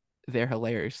 and they're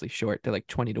hilariously short. They're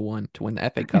 20-1 to win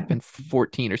the FA Cup and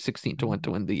 14 or 16-1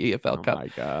 to win the EFL Cup. Oh my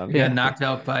god! Yeah, knocked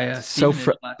out by so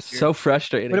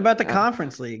frustrating. What about the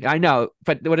Conference League? I know,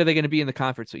 but what are they going to be in the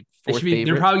Conference League? They're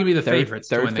probably going to be the favorites.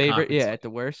 Third favorite, at the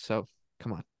worst. So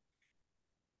come on,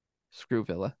 screw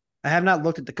Villa. I have not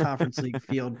looked at the Conference League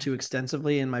field too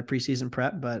extensively in my preseason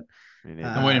prep, but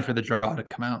I'm waiting for the draw to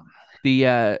come out.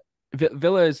 The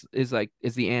Villa is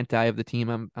the anti of the team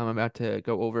I'm about to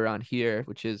go over on here,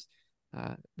 which is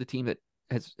the team that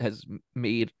has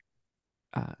made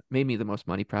me the most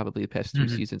money probably the past 3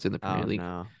 seasons in the Premier League.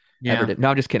 No. Yeah. Everton. No,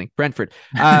 I'm just kidding. Brentford.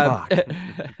 I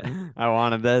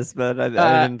wanted this, but I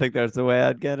didn't think there's a way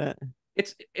I'd get it.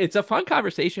 It's a fun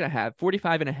conversation I have.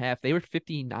 45.5. They were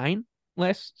 59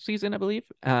 last season, I believe.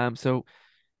 So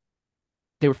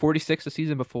they were 46 the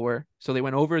season before. So they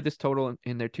went over this total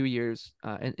in their 2 years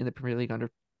in the Premier League under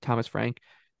Thomas Frank.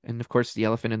 And of course, the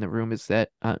elephant in the room is that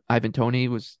Ivan Toney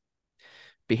was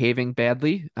behaving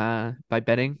badly by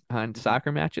betting on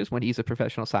soccer matches when he's a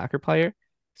professional soccer player.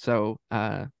 So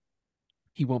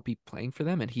he won't be playing for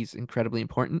them, and he's incredibly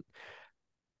important.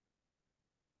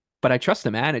 But I trust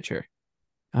the manager,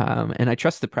 and I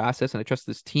trust the process, and I trust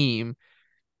this team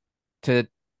to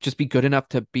just be good enough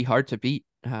to be hard to beat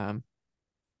for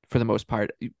the most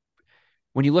part.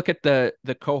 When you look at the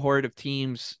cohort of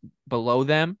teams below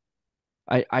them,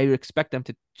 I expect them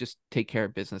to just take care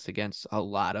of business against a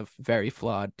lot of very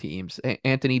flawed teams.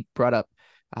 Anthony brought up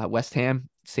West Ham,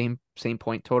 same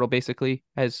point total basically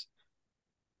as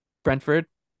Brentford.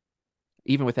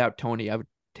 Even without Tony, I would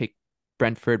take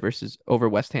Brentford versus over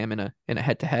West Ham in a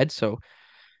head to head. So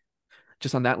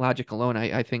just on that logic alone,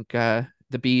 I think the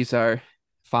Bees are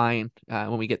fine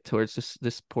when we get towards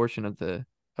this portion of the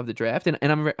draft, and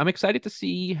I'm excited to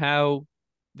see how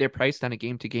they're priced on a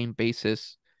game to game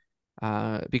basis.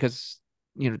 Because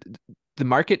the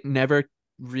market never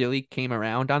really came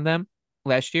around on them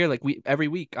last year. Like every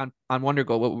week on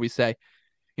Wondergoal, what would we say?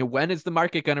 When is the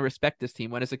market going to respect this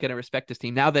team? When is it going to respect this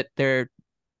team? Now that they're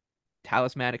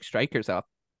talismanic strikers off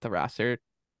the roster,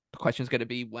 the question is going to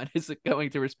be, when is it going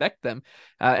to respect them?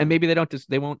 And maybe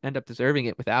they won't end up deserving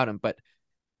it without him. But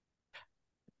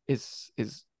is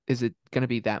it going to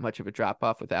be that much of a drop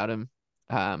off without him?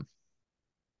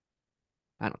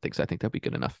 I don't think so. I think they'll be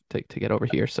good enough to get over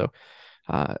here. So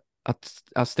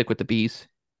I'll stick with the Bees.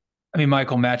 I mean,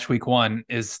 Michael, match week 1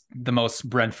 is the most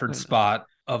Brentford spot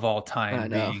of all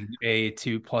time, being a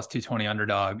plus 220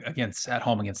 underdog at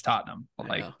home against Tottenham.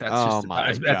 Like that's about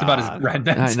as Brent.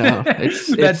 I know. It's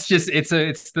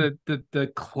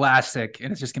the classic,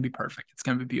 and it's just gonna be perfect. It's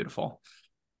gonna be beautiful.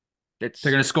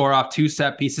 They're going to score off 2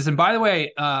 set pieces. And by the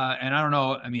way, and I don't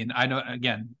know, I mean, I know,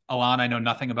 again, Alon, I know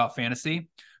nothing about fantasy,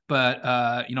 but,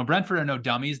 Brentford are no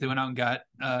dummies. They went out and got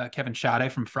Kevin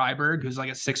Schade from Freiburg, who's like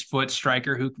a 6-foot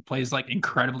striker who plays like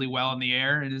incredibly well in the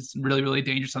air and is really, really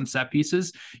dangerous on set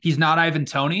pieces. He's not Ivan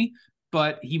Toney,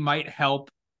 but he might help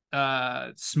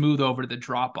smooth over the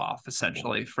drop off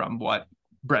essentially from what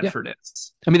Brentford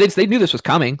is. I mean, they knew this was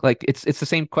coming. Like it's the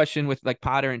same question with like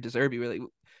Potter and De Zerbi, really.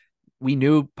 We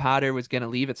knew Potter was going to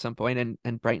leave at some point,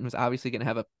 and Brighton was obviously going to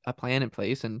have a plan in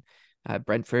place. And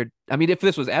Brentford, I mean, if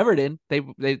this was Everton, they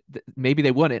maybe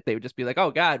they wouldn't. They would just be like, "Oh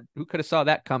God, who could have saw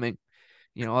that coming?"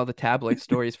 All the tabloid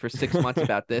stories for 6 months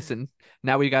about this, and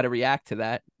now we got to react to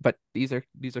that. But these are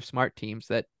smart teams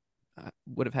that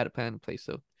would have had a plan in place.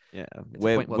 So yeah,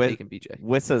 point well taken, BJ.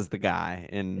 Wissa's the guy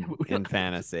in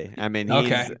fantasy. I mean,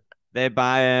 they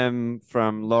buy him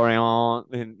from Lorient,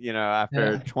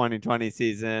 after 2020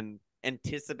 season.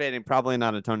 Anticipating probably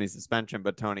not a Tony suspension,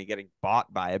 but Tony getting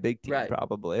bought by a big team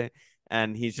probably.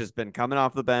 And he's just been coming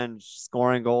off the bench,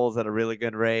 scoring goals at a really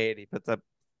good rate. He puts up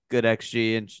good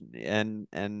XG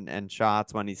and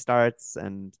shots when he starts,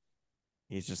 and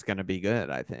he's just going to be good,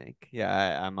 I think.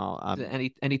 Yeah, I'm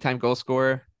anytime goal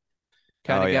scorer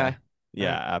kind of guy.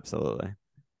 Yeah, absolutely.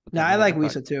 No, I like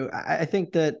Wissa too. I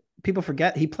think that people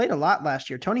forget he played a lot last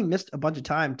year. Tony missed a bunch of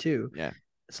time too. Yeah.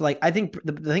 So, I think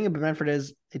the thing about Brentford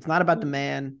is it's not about the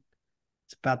man,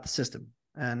 it's about the system.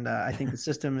 And I think the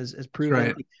system is proven.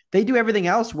 Right. They do everything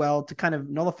else well to kind of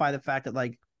nullify the fact that,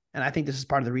 and I think this is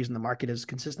part of the reason the market has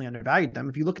consistently undervalued them.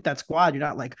 If you look at that squad, you're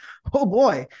not like, oh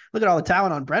boy, look at all the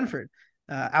talent on Brentford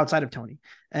outside of Tony.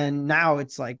 And now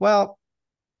it's like, well,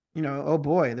 oh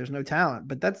boy, there's no talent.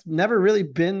 But that's never really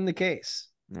been the case.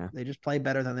 Yeah. They just play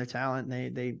better than their talent,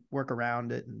 and they work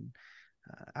around it and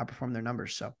outperform their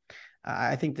numbers. So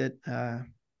I think that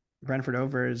Brentford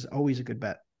over is always a good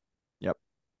bet. Yep.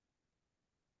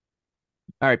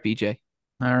 All right, BJ.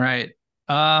 All right.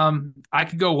 I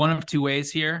could go one of 2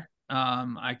 ways here.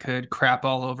 I could crap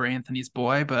all over Anthony's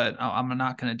boy, but I'm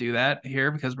not going to do that here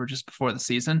because we're just before the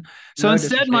season. So No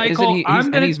instead, disrespect. Michael,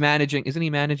 isn't he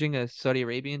managing a Saudi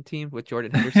Arabian team with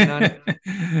Jordan Henderson on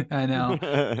it? I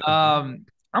know.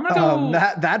 I'm gonna go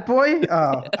that boy.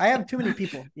 Oh, I have too many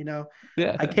people.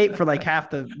 Yeah. I cape for like half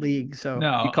the league. So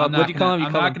no, what do you call him?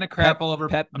 I'm not gonna crap all over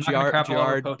Pep I'm not gonna crap all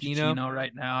over Pochettino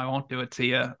right now. I won't do it to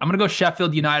you. I'm gonna go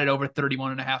Sheffield United over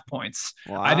 31.5 points.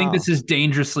 Wow. I think this is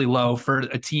dangerously low for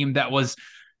a team that was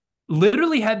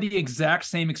literally had the exact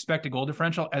same expected goal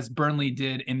differential as Burnley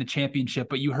did in the championship,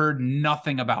 but you heard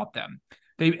nothing about them.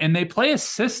 They play a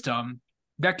system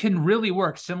that can really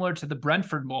work, similar to the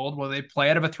Brentford mold, where they play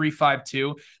out of a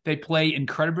 3-5-2. They play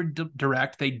incredibly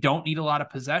direct. They don't need a lot of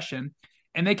possession.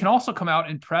 And they can also come out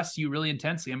and press you really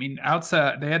intensely. I mean,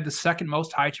 outside, they had the second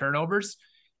most high turnovers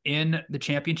in the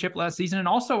championship last season. And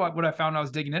also what I found when I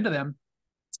was digging into them,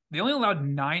 they only allowed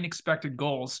 9 expected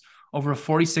goals over a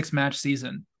 46 match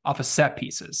season off of set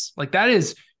pieces. Like that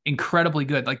is incredibly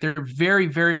good. Like they're very,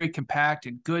 very compact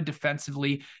and good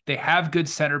defensively. They have good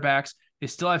center backs. They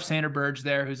still have Sander Berge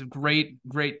there, who's a great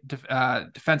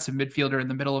defensive midfielder in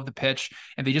the middle of the pitch.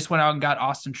 And they just went out and got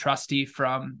Austin Trusty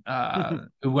from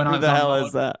who went Who on the hell loan.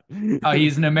 is that?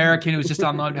 He's an American who was just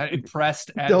on loan, got impressed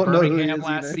at Don't know who he Birmingham is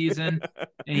last either. season.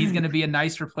 And he's going to be a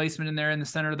nice replacement in there in the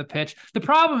center of the pitch. The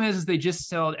problem is they just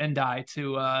sold Ndiaye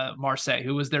to Marseille,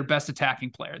 who was their best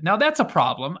attacking player. Now, that's a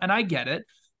problem, and I get it.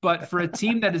 But for a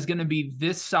team that is going to be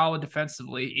this solid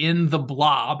defensively in the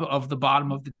blob of the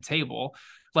bottom of the table,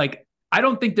 like I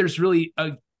don't think there's really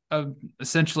a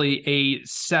essentially a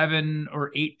 7 or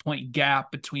 8 point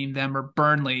gap between them or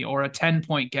Burnley, or a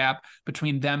 10-point gap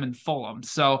between them and Fulham.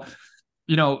 So,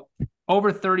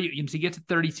 over 30 to get to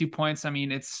 32 points. I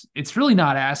mean, it's really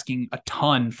not asking a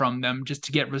ton from them just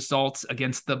to get results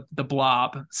against the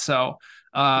blob. So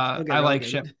I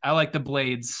like the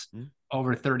Blades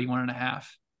over 31.5.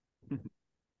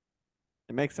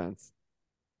 It makes sense.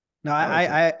 No,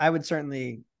 I would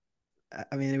certainly.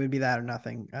 I mean, it would be that or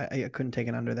nothing. I couldn't take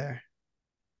an under there.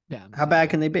 Yeah. How bad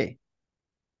can they be?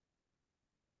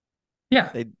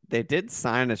 Yeah. They did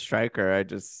sign a striker. I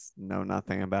just know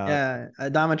nothing about. Yeah,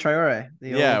 Adama Traore.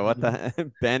 What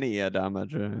the Benny Adama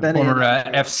Traore. Former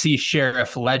FC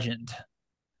Sheriff legend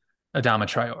Adama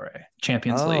Traore,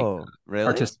 Champions League really?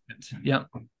 participant. Yeah.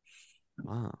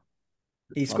 Wow.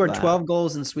 He scored 12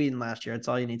 goals in Sweden last year. That's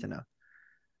all you need to know.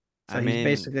 So he's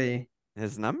basically,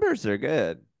 his numbers are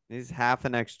good. He's half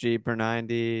an XG per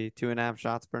 90, 2.5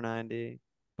 shots per 90.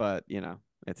 But,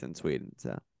 it's in Sweden.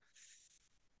 So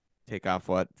take off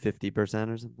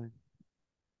 50% or something?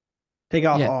 Take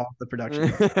off all the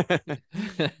production.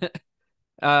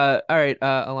 All right,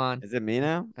 Alon. Is it me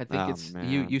now? I think it's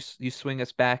you swing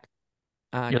us back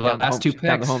your last two picks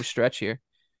down the home stretch here.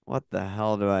 What the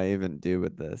hell do I even do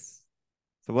with this?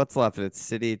 So what's left? It's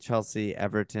City, Chelsea,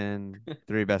 Everton,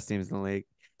 3 best teams in the league.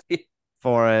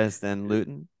 Forest and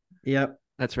Luton. Yep.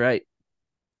 That's right.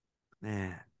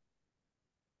 Man.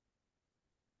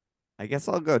 I guess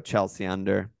I'll go Chelsea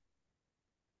under.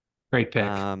 Great pick.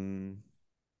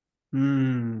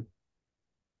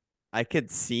 I could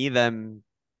see them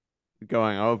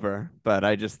going over, but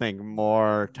I just think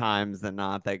more times than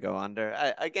not they go under.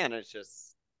 It's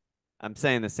just I'm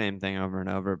saying the same thing over and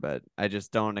over, but I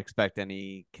just don't expect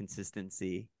any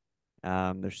consistency.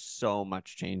 There's so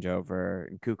much changeover.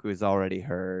 And Nkunku's already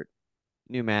hurt.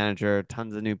 New manager,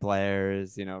 tons of new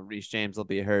players. Reece James will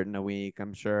be hurt in a week,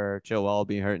 I'm sure. Chilwell will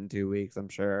be hurt in 2 weeks, I'm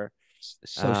sure.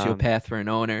 Sociopath for an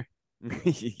owner.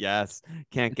 Yes,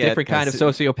 can't get different kind of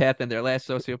sociopath than their last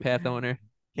sociopath owner.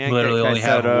 Can't literally only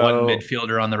have one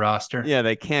midfielder on the roster. Yeah,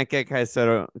 they can't get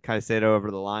Caicedo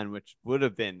over the line, which would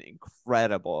have been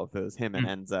incredible if it was him and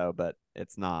Enzo, but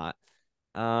it's not.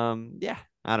 I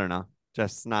don't know.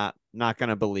 Just not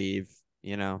gonna believe.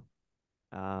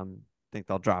 Think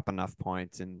they'll drop enough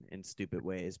points in stupid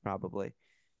ways, probably. I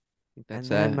think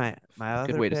that's my a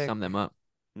good way to sum them up.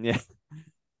 Yeah.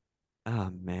 Oh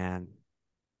man,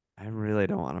 I really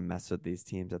don't want to mess with these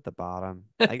teams at the bottom.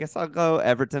 I guess I'll go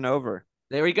Everton over.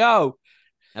 There we go.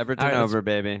 Everton over,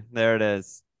 baby. There it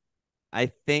is.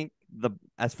 I think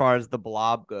as far as the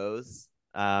blob goes,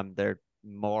 they're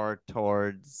more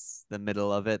towards the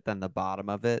middle of it than the bottom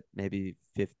of it, maybe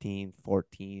 15th,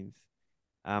 14th.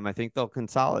 I think they'll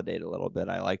consolidate a little bit.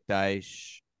 I like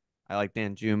Dyche. I like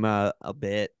Danjuma a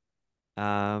bit.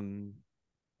 And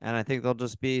I think they'll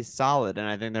just be solid. And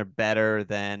I think they're better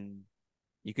than,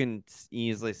 you can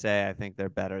easily say, I think they're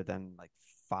better than like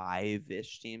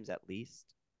 5-ish teams at least.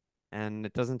 And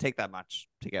it doesn't take that much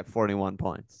to get 41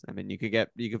 points. I mean, you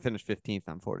could finish 15th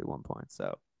on 41 points.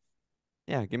 So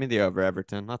yeah, give me the over,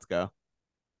 Everton. Let's go.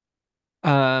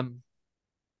 I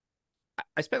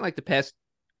spent like the past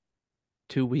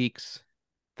 2 weeks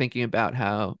thinking about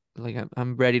how like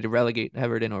I'm ready to relegate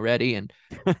Everton already, and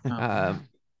but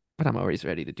I'm always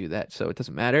ready to do that, so it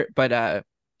doesn't matter. But I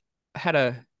had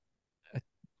a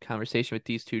conversation with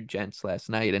these two gents last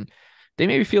night, and they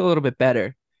made me feel a little bit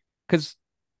better, because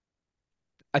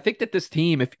I think that this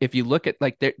team, if you look at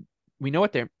like we know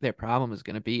what their problem is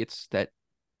going to be. It's that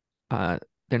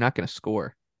they're not going to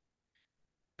score,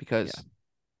 because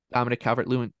Dominic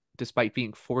Calvert-Lewin, despite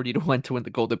being 40-1 to win the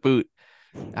Golden Boot,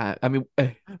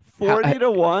 40-1,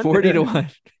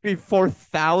 40-1, be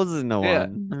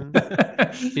 4,000-1.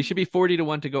 Yeah. He should be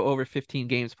 40-1 to go over 15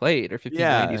 games played or 15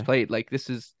 90s played. Like, this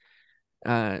is,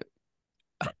 I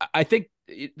think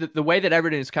the way that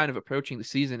Everton is kind of approaching the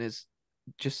season is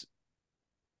just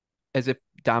as if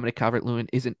Dominic Calvert-Lewin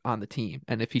isn't on the team,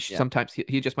 and if sometimes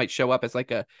he just might show up as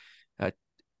like a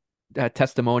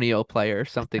testimonial player or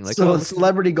something like, so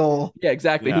celebrity goal. Yeah,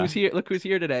 exactly. Yeah. Who's here? Look who's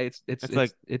here today. It's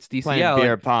like it's DCL playing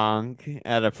beer pong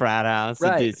at a frat house,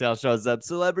 right. and DCL shows up,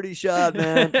 celebrity shot,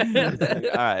 man. Like,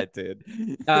 all right, dude.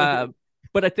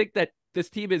 But I think that this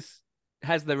team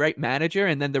has the right manager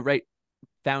and then the right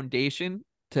foundation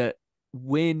to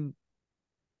win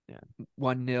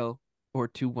 1-0 or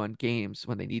 2-1 games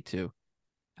when they need to.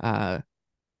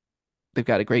 They've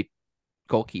got a great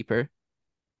goalkeeper.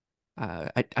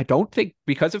 I don't think,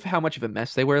 because of how much of a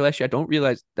mess they were last year,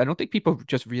 I don't think people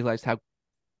just realized how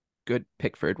good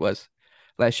Pickford was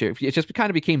last year. It just kind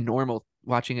of became normal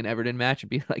watching an Everton match and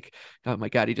be like, oh my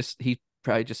God, he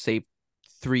probably just saved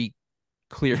 3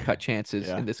 clear-cut chances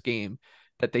in this game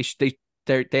that they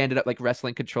ended up like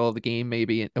wrestling control of the game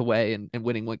maybe away and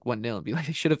winning like 1-0 and be like,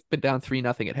 they should have been down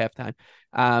 3-0 at halftime.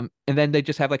 And then they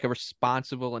just have like a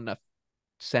responsible enough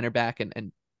center back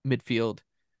and midfield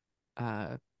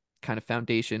kind of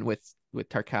foundation with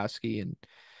Tarkowski and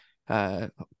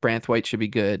Branthwaite should be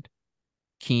good.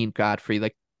 Keane, Godfrey,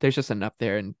 like there's just enough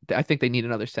there, and I think they need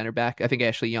another center back. I think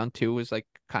Ashley Young too was like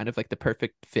kind of like the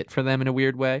perfect fit for them in a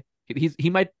weird way. They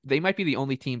might be the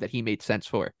only team that he made sense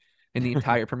for in the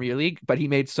entire Premier League, but he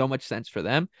made so much sense for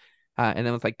them. And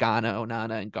then with like Ghana,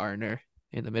 Onana, and Garner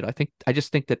in the middle, I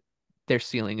just think that their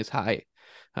ceiling is high.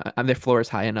 Their floor is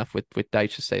high enough with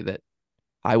Dyche to say that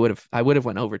I would have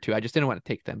went over to. I just didn't want to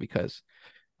take them because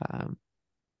I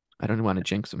don't want to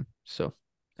jinx them. So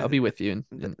I'll be with you.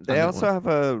 And they also have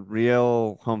a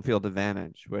real home field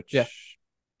advantage, which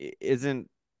isn't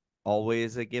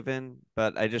always a given.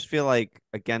 But I just feel like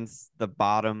against the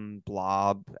bottom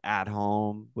blob at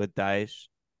home with Dyche,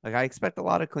 like I expect a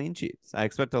lot of clean sheets. I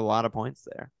expect a lot of points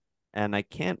there. And I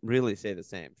can't really say the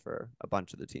same for a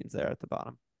bunch of the teams there at the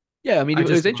bottom. Yeah, I mean, it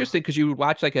was interesting because you would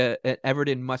watch like an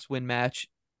Everton must-win match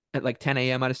at like 10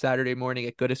 a.m. on a Saturday morning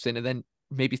at Goodison, and then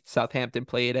maybe Southampton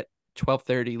played at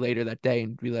 12:30 later that day,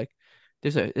 and be like,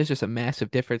 there's just a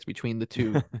massive difference between the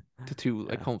two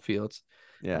like home fields.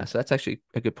 Yeah, so that's actually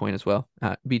a good point as well.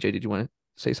 BJ, did you want to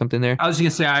say something there? I was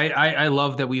just gonna say I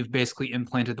love that we've basically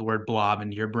implanted the word blob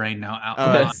into your brain now.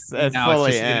 It's now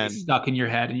fully it's just gonna be stuck in your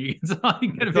head, and it's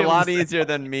a lot easier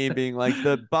than me being like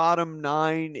the bottom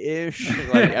 9-ish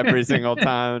like every single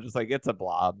time. Just like it's a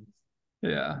blob.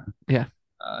 Yeah.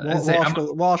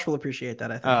 Walsh will appreciate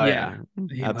that, I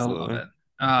think. Yeah, absolutely.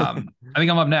 Love it. I think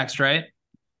I'm up next, right?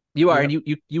 You are, and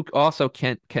you also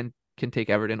can take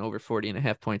Everton over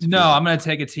 40.5 points. No, I'm going to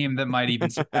take a team that might even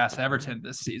surpass Everton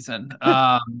this season.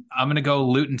 I'm going to go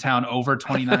Luton Town over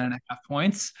 29.5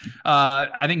 points.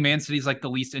 I think Man City's like the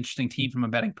least interesting team from a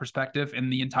betting perspective in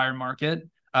the entire market.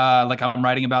 Like I'm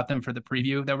writing about them for the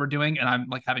preview that we're doing, and I'm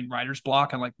like having writer's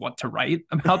block on like what to write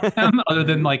about them other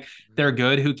than like they're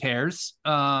good, who cares?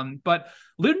 But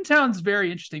Luton Town's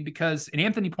very interesting because, and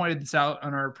Anthony pointed this out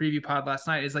on our preview pod last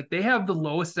night, is like they have the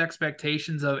lowest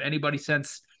expectations of anybody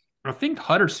since I think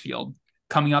Huddersfield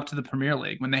coming up to the Premier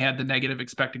League when they had the negative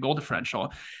expected goal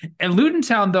differential. And Luton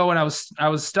Town, though, when I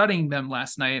was studying them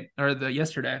last night or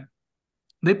yesterday,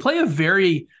 they play a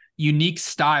very unique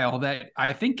style that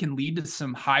I think can lead to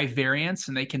some high variance,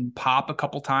 and they can pop a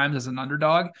couple times as an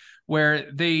underdog,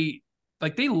 where they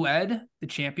led the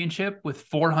championship with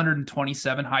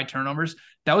 427 high turnovers.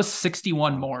 That was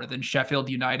 61 more than Sheffield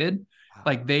United.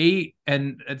 Like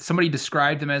and somebody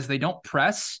described them as they don't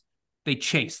press, they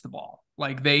chase the ball.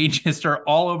 Like they just are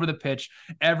all over the pitch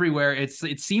everywhere.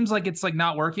 It seems like it's like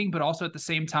not working, but also at the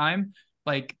same time,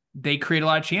 like they create a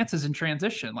lot of chances in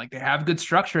transition. Like they have good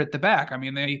structure at the back. I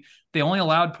mean, they only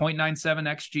allowed 0.97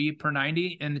 XG per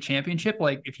 90 in the championship.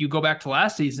 Like if you go back to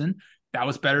last season, that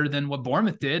was better than what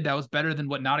Bournemouth did. That was better than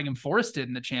what Nottingham Forest did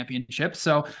in the championship.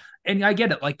 So, and I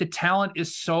get it. Like the talent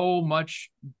is so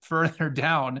much further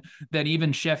down than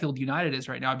even Sheffield United is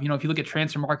right now. You know, if you look at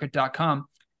transfermarket.com,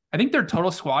 I think their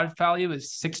total squad value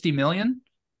is 60 million.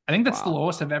 I think that's the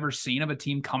lowest I've ever seen of a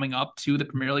team coming up to the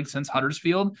Premier League since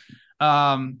Huddersfield.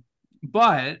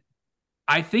 But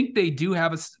I think they do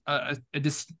have a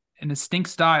distinct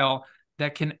style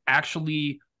that can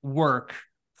actually work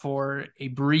for a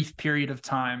brief period of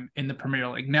time in the Premier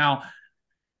League. Now,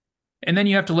 and then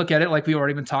you have to look at it like we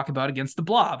already been talking about against the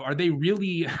Blob. Are they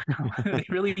really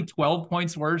 12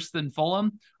 points worse than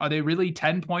Fulham? Are they really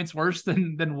 10 points worse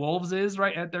than Wolves is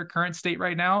right at their current state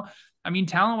right now? I mean,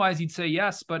 talent-wise, you'd say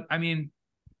yes, but I mean,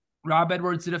 Rob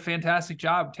Edwards did a fantastic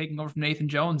job taking over from Nathan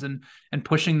Jones and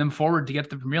pushing them forward to get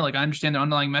to the Premier League. I understand their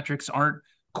underlying metrics aren't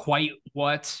quite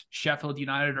what Sheffield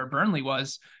United or Burnley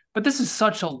was, But this is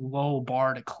such a low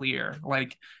bar to clear.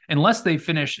 Like, unless they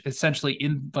finish essentially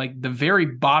in like the very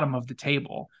bottom of the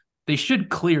table, they should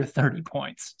clear 30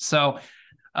 points. So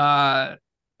I'm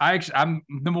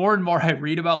the more and more I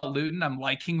read about Luton, I'm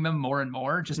liking them more and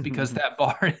more just because that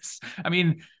bar is, I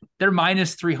mean, they're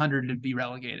minus 300 to be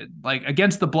relegated. Like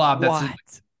against the Blob,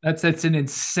 that's an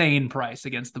insane price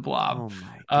against the Blob. Oh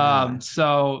my God.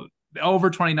 So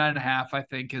over 29.5, I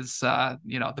think is,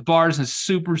 the bars is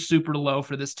super, super low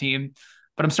for this team,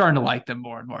 but I'm starting to like them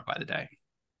more and more by the day.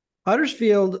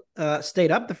 Huddersfield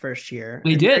stayed up the first year.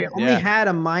 They did. They only had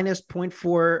a minus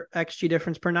 0.4 XG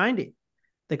difference per 90.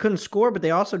 They couldn't score, but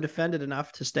they also defended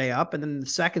enough to stay up. And then the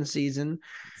second season,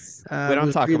 we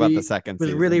don't talk about the second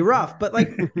season. Was really rough. But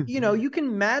like, you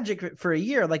can magic it for a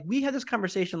year. Like we had this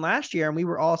conversation last year and we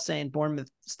were all saying Bournemouth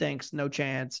stinks, no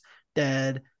chance,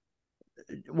 dead.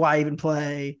 Why even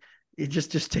play? You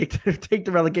just take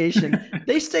the relegation.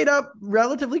 They stayed up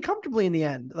relatively comfortably in the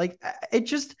end. Like it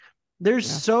just, there's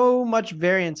so much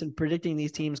variance in predicting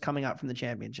these teams coming up from the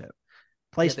championship.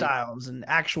 Play styles and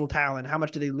actual talent. How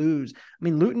much do they lose? I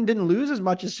mean, Luton didn't lose as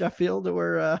much as Sheffield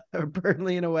or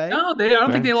Burnley in a way. No, I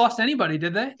don't think they lost anybody,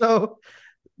 did they? So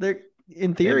they're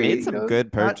in theory they made some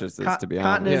good purchases, to be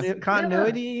honest.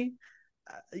 Continuity.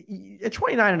 At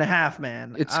 29.5,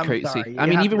 man. It's crazy. Sorry. I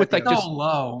mean, even with like just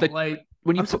low, like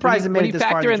when you I'm surprised when you it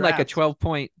factor in like a 12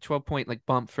 point like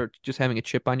bump for just having a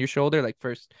chip on your shoulder, like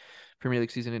first Premier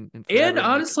League season and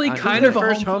honestly, like, kind of a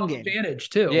first home game advantage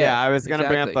too. Yeah, I was going to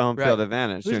bring up the home field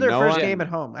advantage. Who's their first game at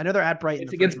home? I know they're at Brighton.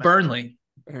 It's against Burnley.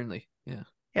 Burnley, yeah.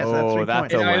 Yeah, so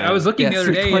that's a win. I was looking the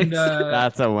other day, and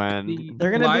that's a win.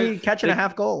 They're going to be catching a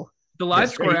half goal. The live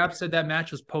score app said that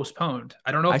match was postponed.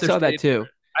 I don't know if I saw that too.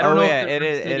 I don't know if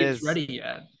it is ready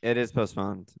yet. It is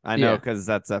postponed. I know because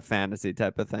that's a fantasy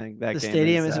type of thing. That the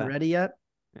stadium isn't ready yet.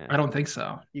 Yeah. I don't think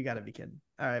so. You got to be kidding.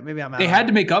 All right, maybe I'm out. They had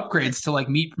to make upgrades to like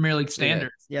meet Premier League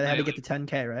standards. Yeah, they had to get to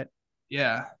 10K, right?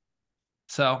 Yeah.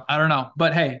 So I don't know,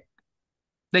 but hey,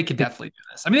 they could definitely do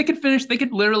this. I mean, they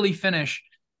could literally finish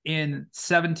in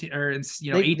 17 or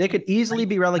 18. They could easily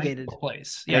be relegated.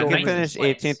 Place. Yeah, they could finish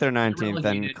 18th or 19th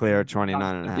and clear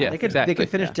 29.5. Yeah, they could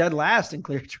finish dead last and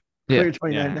clear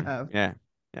 29.5.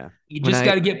 Yeah. You just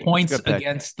got to get points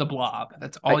against the Blob.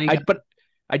 That's all you got. But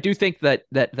I do think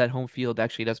that home field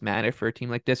actually does matter for a team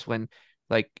like this when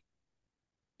like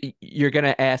you're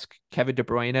gonna ask Kevin De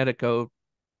Bruyne to go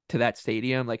to that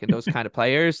stadium, like, and those kind of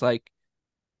players, like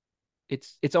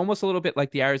it's almost a little bit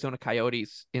like the Arizona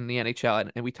Coyotes in the NHL,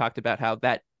 and we talked about how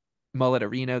that Mullet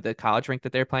Arena, the college rink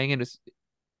that they're playing in, it's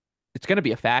going to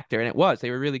be a factor, and it was. They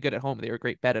were really good at home. They were a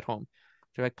great bet at home.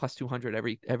 They're like plus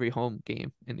 200 every home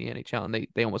game in the NHL, and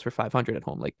they almost were 500 at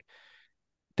home. Like,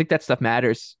 I think that stuff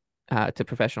matters to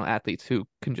professional athletes who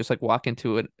can just like walk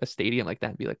into a stadium like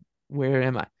that and be like, where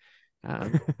am I?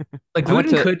 Like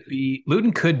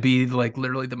Luton could be like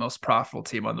literally the most profitable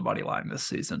team on the money line this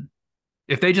season.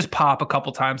 If they just pop a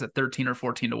couple times at 13 or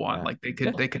 14 to 1, like they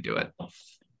could do it. So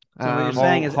what you're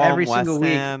saying is every single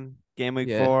week, game week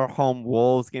 4, home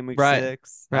Wolves, game week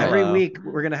 6. Right. Every week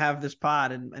we're gonna have this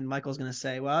pod, and Michael's gonna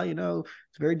say, "Well,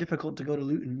 it's very difficult to go to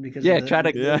Luton because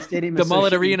the stadium, the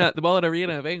Mullet Arena, the Mullet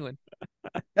Arena of England."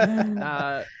 When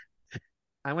I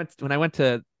went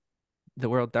to the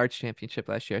World Darts Championship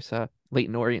last year, I saw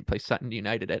Leyton Orient play Sutton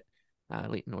United at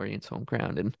Leyton Orient's home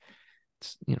ground, and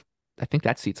it's, I think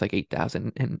that seats like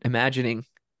 8,000. And imagining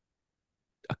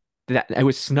that it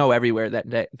was snow everywhere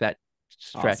that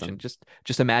stretch, and just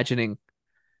imagining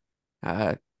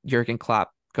Jurgen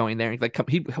Klopp going there, like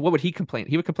what would he complain?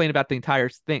 He would complain about the entire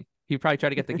thing. He would probably try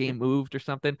to get the game moved or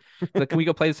something. Like, can we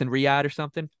go play this in Riyadh or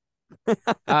something?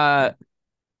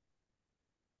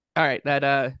 All right,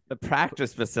 that the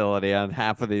practice facility on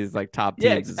half of these like top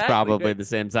teams is probably the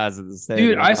same size as the stadium.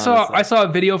 Dude, I saw a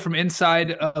video from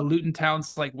inside Luton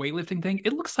Town's like weightlifting thing.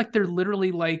 It looks like they're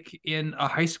literally like in a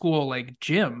high school like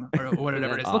gym or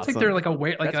whatever it is. It looks like they're like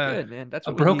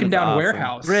a broken down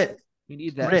warehouse. Grit. We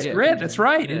need that. Grit. That's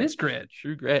right. Yeah. It is grit.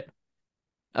 True grit.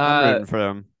 I'm rooting for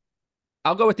them.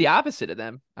 I'll go with the opposite of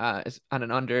them. Is on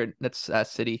an under. That's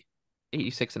City,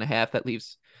 86.5. That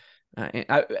leaves.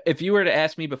 If you were to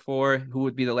ask me before who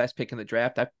would be the last pick in the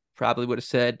draft, I probably would have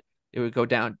said it would go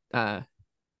down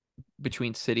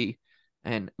between City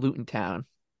and Luton Town,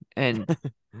 and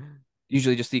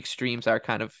usually just the extremes are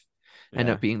kind of end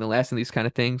up being the last in these kind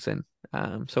of things, and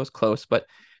so it's close. But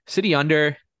City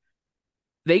under,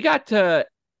 they got to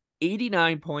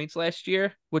 89 points last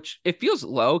year, which it feels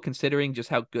low considering just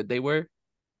how good they were.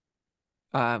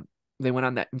 They went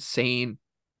on that insane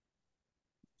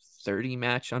 30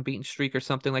 match unbeaten streak or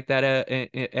something like that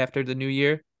after the new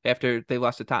year. after they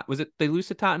lost to Tottenham. Was it they lose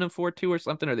to Tottenham 4-2 or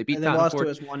something, or they beat They Tottenham lost 4?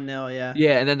 to us 1-0. Yeah.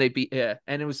 Yeah, and then they beat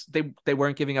and it was they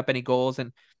weren't giving up any goals,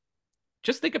 and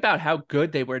just think about how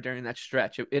good they were during that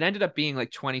stretch. It ended up being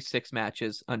like 26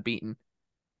 matches unbeaten,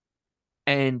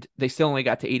 and they still only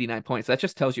got to 89 points. That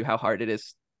just tells you how hard it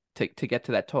is to get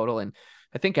to that total. And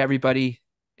I think everybody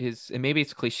is, and maybe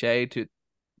it's cliche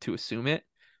to assume it,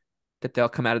 that they'll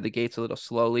come out of the gates a little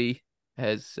slowly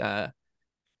as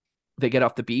they get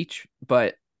off the beach,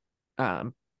 but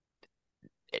um,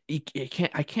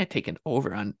 I can't take an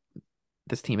over on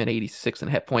this team at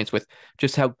 86.5 points with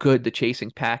just how good the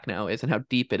chasing pack now is and how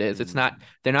deep it is. It's not,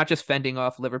 they're not just fending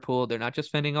off Liverpool. They're not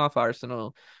just fending off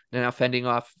Arsenal. They're now fending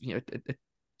off,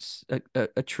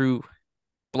 a true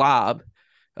blob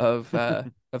of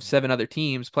 7 other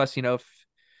teams. Plus,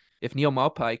 if Neil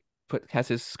Maupay has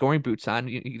his scoring boots on,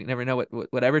 you never know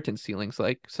what Everton's ceiling's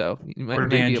like. So you might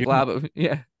be a blob of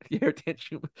Dan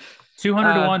Juma.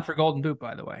 200 to 1 for Golden Boot,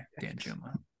 by the way. Dan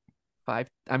Juma. 5.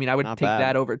 I mean, I would take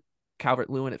that over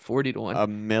Calvert-Lewin at 40 to 1.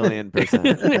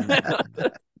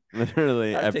 1,000,000%.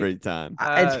 Literally every time.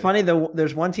 It's funny though.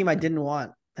 There's one team I didn't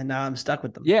want, and now I'm stuck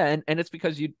with them. Yeah, and it's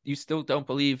because you still don't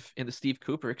believe in the Steve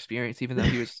Cooper experience, even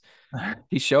though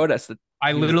he showed us that.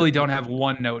 I literally don't have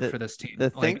one note for this team.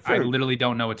 I literally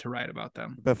don't know what to write about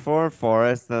them. Before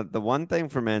Forest, the one thing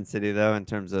for Man City though, in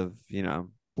terms of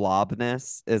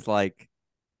blobness, is like,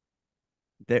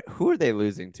 who are they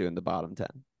losing to in the bottom 10?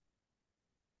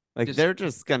 They're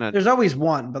just gonna. There's always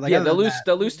one, but they'll lose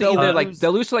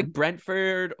to like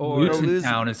Brentford or Luton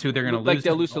Town is who they're gonna lose.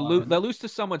 They'll lose to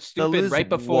someone stupid right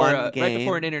before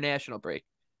an international break.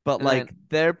 But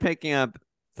they're picking up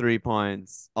 3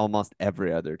 points almost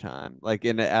every other time,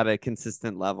 at a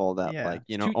consistent level that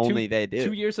only they do.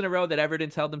 2 years in a row that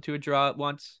Everton's held them to a draw at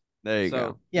once. There you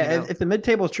go. Yeah, if the mid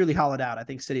table is truly hollowed out, I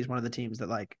think City's one of the teams that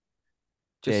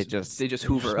they just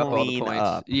hoover up all the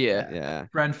points. Yeah.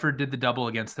 Brentford did the double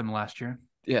against them last year.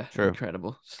 Yeah, true.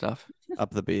 Incredible stuff. Up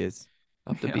the bees.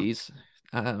 Bees.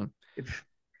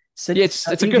 City, it's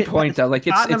a good point though.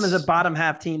 Tottenham is a bottom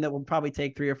half team that will probably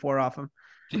take 3 or 4 off them.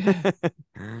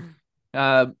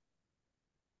 Yeah,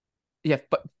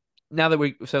 but now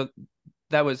that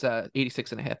that was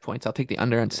 86.5 points. I'll take the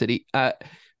under on City.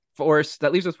 Forest,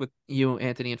 that leaves us with you,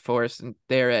 Anthony, and Forest, and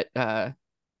they're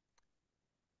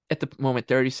at the moment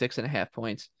 36.5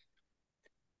 points.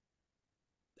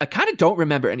 I kind of don't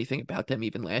remember anything about them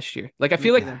even last year. I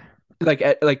feel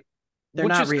they're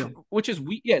not real. Which is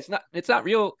yeah, it's not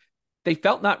real. They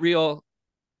felt not real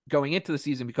going into the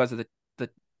season because of the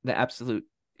absolute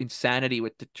insanity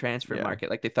with the transfer market.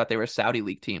 They thought they were a Saudi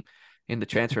league team in the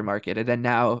transfer market, and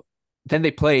then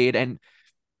they played, and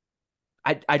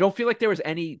I don't feel like there was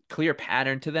any clear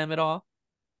pattern to them at all.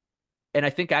 And I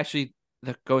think actually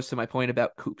that goes to my point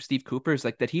about Steve Cooper, is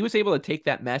that he was able to take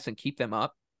that mess and keep them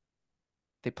up.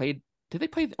 Did they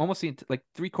play almost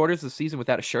 3/4 of the season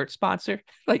without a shirt sponsor?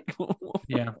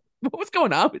 Yeah. What was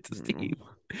going on with this team?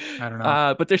 I don't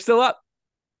know. But they're still up.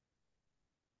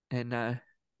 And now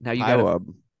you got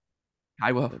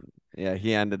Iwob. Yeah,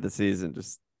 he ended the season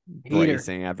just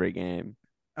blazing every game.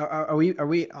 Are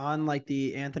we on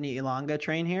the Anthony Elanga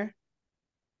train here?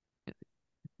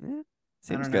 Yeah,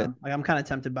 seems good. I'm kind of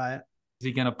tempted by it. Is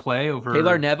he gonna play over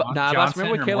Keylor Navas?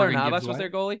 Remember when Keylor Navas was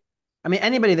their goalie? I mean,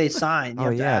 anybody they signed, you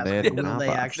have to ask, they will they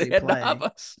actually play?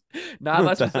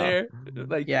 Navas was there.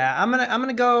 I'm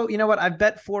gonna go. You know what? I've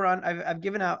bet 4 on. I've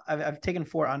given out. I've taken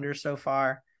 4 unders so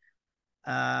far.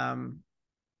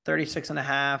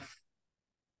 36.5.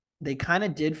 They kind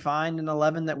of did find an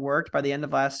 11 that worked by the end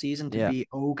of last season to be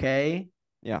okay.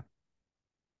 Yeah.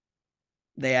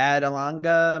 They add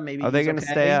Elanga. Maybe are they going to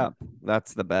stay up?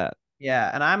 That's the bet. Yeah,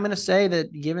 and I'm going to say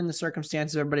that given the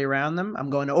circumstances of everybody around them,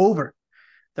 I'm going over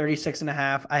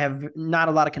 36.5. I have not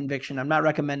a lot of conviction. I'm not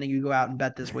recommending you go out and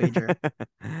bet this wager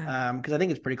because I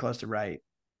think it's pretty close to right.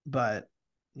 But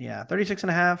yeah,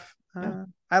 36.5.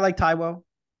 I like Taiwo.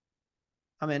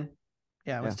 I'm in.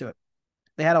 Yeah, let's do it.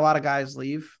 They had a lot of guys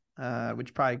leave,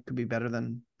 which probably could be better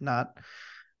than not.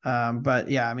 But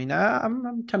yeah, I mean,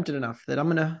 I'm tempted enough that I'm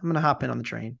gonna hop in on the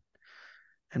train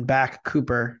and back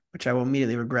Cooper, which I will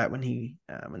immediately regret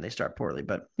when they start poorly.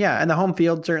 But yeah, and the home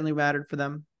field certainly mattered for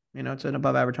them. It's an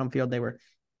above average home field. They were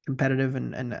competitive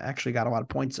and actually got a lot of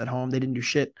points at home. They didn't do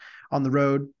shit on the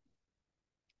road.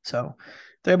 So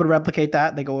they're able to replicate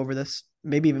that. They go over this,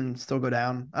 maybe even still go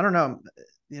down. I don't know.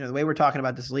 The way we're talking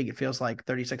about this league, it feels like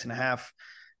 36.5.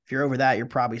 If you're over that, you're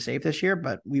probably safe this year,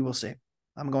 but we will see.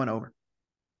 I'm going over.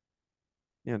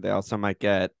 Yeah, they also might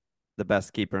get the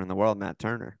best keeper in the world, Matt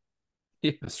Turner.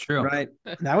 Yeah, that's true. Right.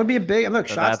 That would be a big look.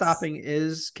 Shot stopping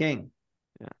is king.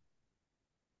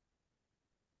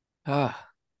 Yeah.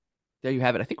 there you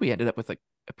have it. I think we ended up with like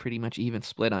a pretty much even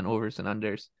split on overs and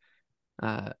unders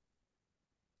uh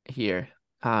here.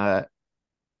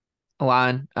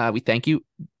 Alon, we thank you.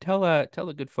 Tell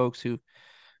the good folks who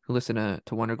listen to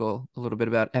Wondergoal a little bit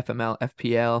about FML,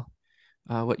 FPL,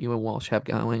 what you and Walsh have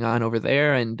going on over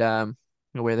there, and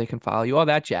where they can follow you, all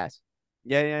that jazz.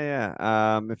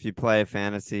 Yeah. If you play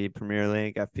fantasy Premier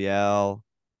League, FPL,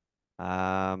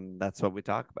 that's what we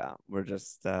talk about. We're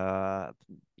just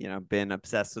been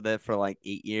obsessed with it for like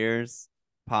 8 years.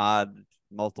 Pod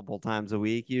multiple times a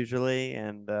week usually,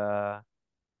 and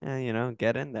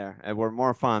get in there. And we're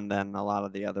more fun than a lot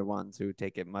of the other ones who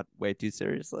take it way too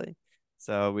seriously.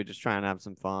 So we just try and have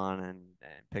some fun and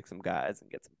pick some guys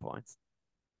and get some points.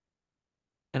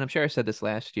 And I'm sure I said this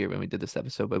last year when we did this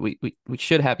episode, but we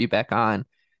should have you back on,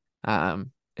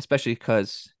 especially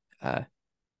because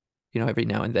every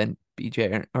now and then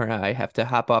BJ or I have to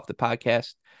hop off the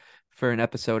podcast for an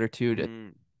episode or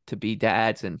two to be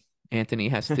dads, and Anthony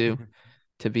has to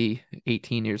be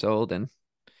 18 years old and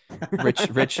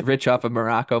rich off of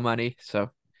Morocco money. So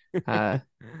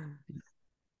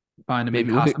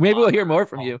maybe we'll hear more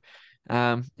from you,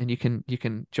 and you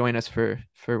can join us for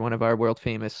one of our world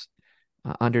famous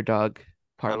underdog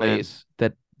parlays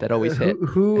that always hit.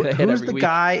 Who's the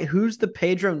guy? Who's the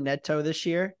Pedro Neto this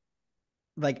year?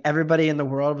 Like everybody in the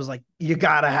world was like, you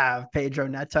gotta have Pedro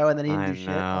Neto, and then he didn't do shit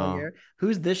all year.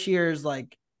 Who's this year's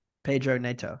like Pedro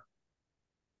Neto?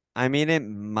 I mean, it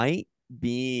might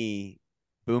be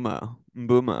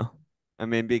Mbumo. I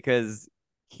mean, because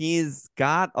he's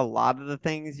got a lot of the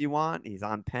things you want. He's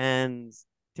on pens,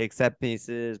 takes set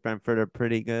pieces. Brentford are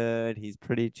pretty good. He's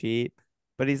pretty cheap,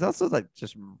 but he's also like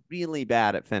just really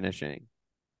bad at finishing.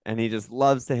 And he just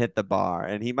loves to hit the bar.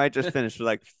 And he might just finish with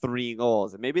like 3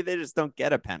 goals. And maybe they just don't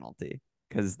get a penalty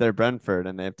because they're Brentford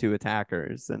and they have 2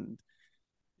 attackers. And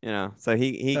so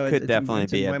he could definitely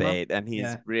be a bait, and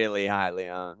he's really highly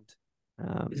owned.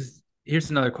 Here's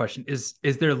another question: Is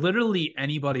there literally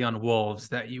anybody on Wolves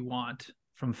that you want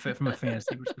from a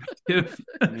fantasy perspective?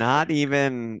 Not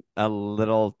even a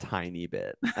little tiny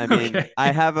bit. I mean, okay.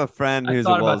 I have a friend who's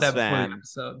a Wolves fan.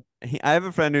 I have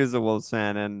a friend who's a Wolves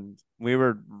fan, and we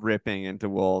were ripping into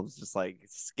Wolves, just like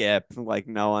skip, like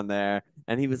no one there,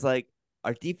 and he was like,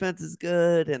 our defense is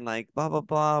good and like blah blah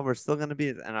blah. We're still gonna be,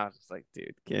 and I was just like,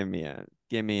 dude, give me a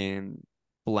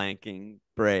blanking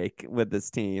break with this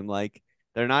team. Like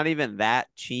they're not even that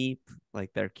cheap.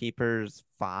 Like their keepers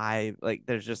 5. Like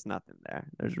there's just nothing there.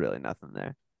 There's really nothing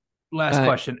there. Last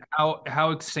question: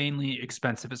 How insanely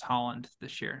expensive is Haaland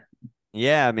this year?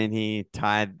 Yeah, I mean he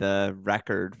tied the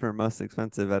record for most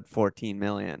expensive at 14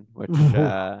 million, which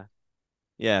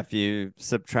yeah, if you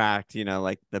subtract,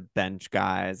 like the bench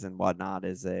guys and whatnot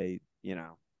is I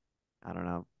don't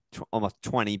know, almost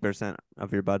 20%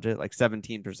 of your budget, like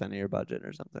 17% of your budget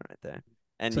or something right there.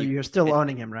 And so you're still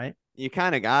owning him, right? You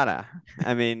kind of gotta.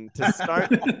 I mean, to start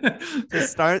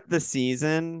the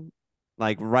season,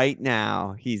 like right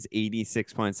now, he's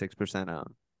 86.6%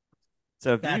 owned.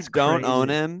 So if you don't own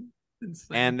him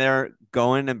and they're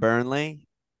going to Burnley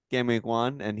game week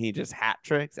 1 and he just hat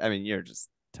tricks, I mean, you're just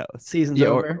toast. Season's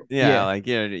over. Like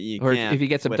you or can't. If he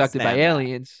gets abducted by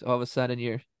aliens, all of a sudden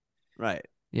you're right.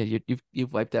 Yeah,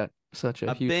 you've wiped out such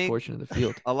a huge portion of the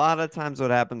field. A lot of times, what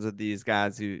happens with these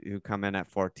guys who come in at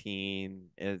 14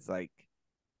 is like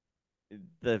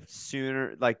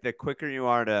the quicker you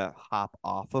are to hop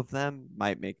off of them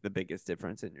might make the biggest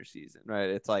difference in your season, right?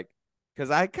 It's like because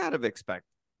I kind of expect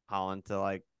Haaland to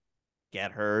like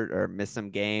get hurt or miss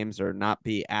some games or not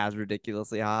be as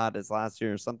ridiculously hot as last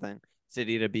year or something.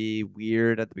 City to be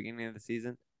weird at the beginning of the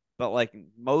season, but like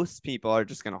most people are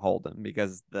just gonna hold him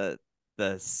because the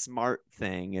smart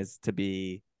thing is to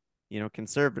be,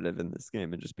 conservative in this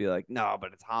game and just be like, no,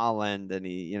 but it's Haaland and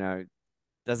he,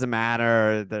 doesn't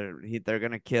matter. They're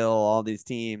gonna kill all these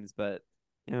teams, but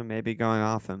maybe going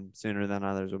off him sooner than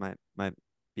others might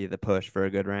be the push for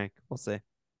a good rank. We'll see.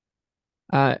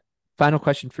 Final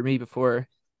question for me before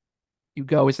you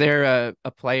go: is there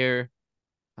a player?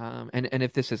 And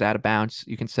if this is out of bounds,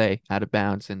 you can say out of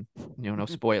bounds, and no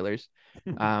spoilers.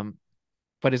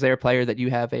 But is there a player that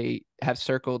you have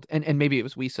circled, and maybe it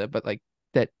was Wisa, but like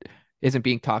that isn't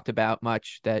being talked about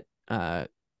much, that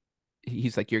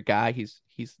he's like your guy, he's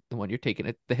the one you're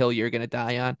taking the hill you're gonna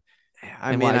die on?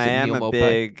 I mean, I am a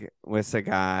big Wisa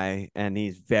guy, and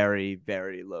he's very,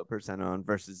 very low percent owned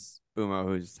versus Bumo,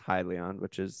 who's highly owned,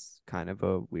 which is kind of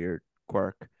a weird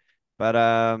quirk. But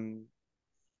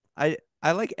I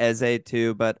like Eze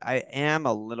too, but I am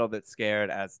a little bit scared,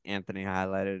 as Anthony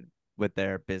highlighted, with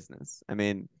their business. I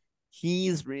mean,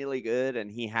 he's really good and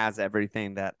he has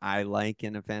everything that I like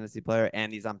in a fantasy player,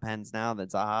 and he's on pens now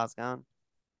that Zaha's gone.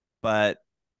 But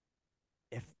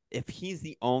if he's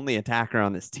the only attacker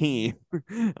on this team,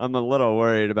 I'm a little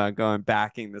worried about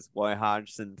backing this boy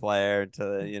Hodgson player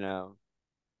to,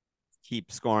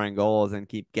 keep scoring goals and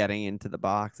keep getting into the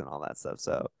box and all that stuff.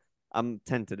 So I'm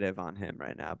tentative on him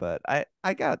right now, but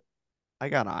I got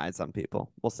eyes on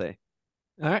people. We'll see.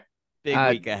 All right. Big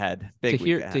week ahead. Big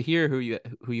week ahead. To hear who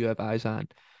you have eyes on,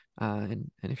 and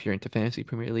if you're into fantasy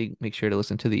Premier League, make sure to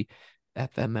listen to the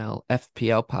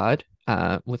FPL pod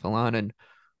with Alon and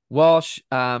Walsh.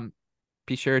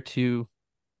 Be sure to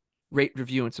rate,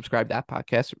 review, and subscribe to that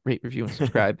podcast. Rate, review, and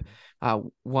subscribe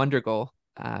Wondergoal,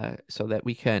 so that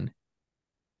we can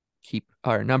keep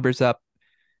our numbers up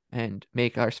and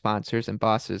make our sponsors and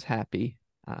bosses happy,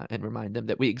 and remind them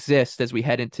that we exist as we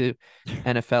head into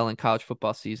NFL and college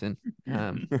football season.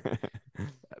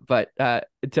 But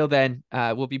until then,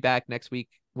 we'll be back next week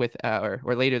with or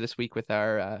later this week with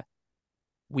our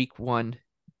week 1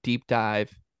 deep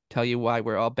dive. Tell you why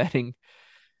we're all betting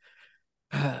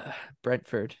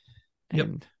Brentford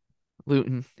and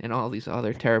Luton and all these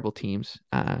other terrible teams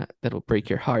that'll break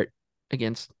your heart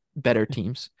against better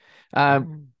teams.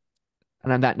 And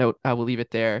on that note, we'll leave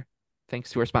it there. Thanks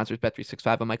to our sponsors,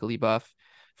 Bet365. I'm Michael Leboff.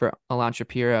 For Alon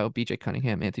Shapiro, BJ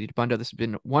Cunningham, Anthony DeBundo, this has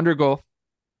been Wondergoal.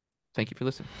 Thank you for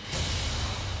listening.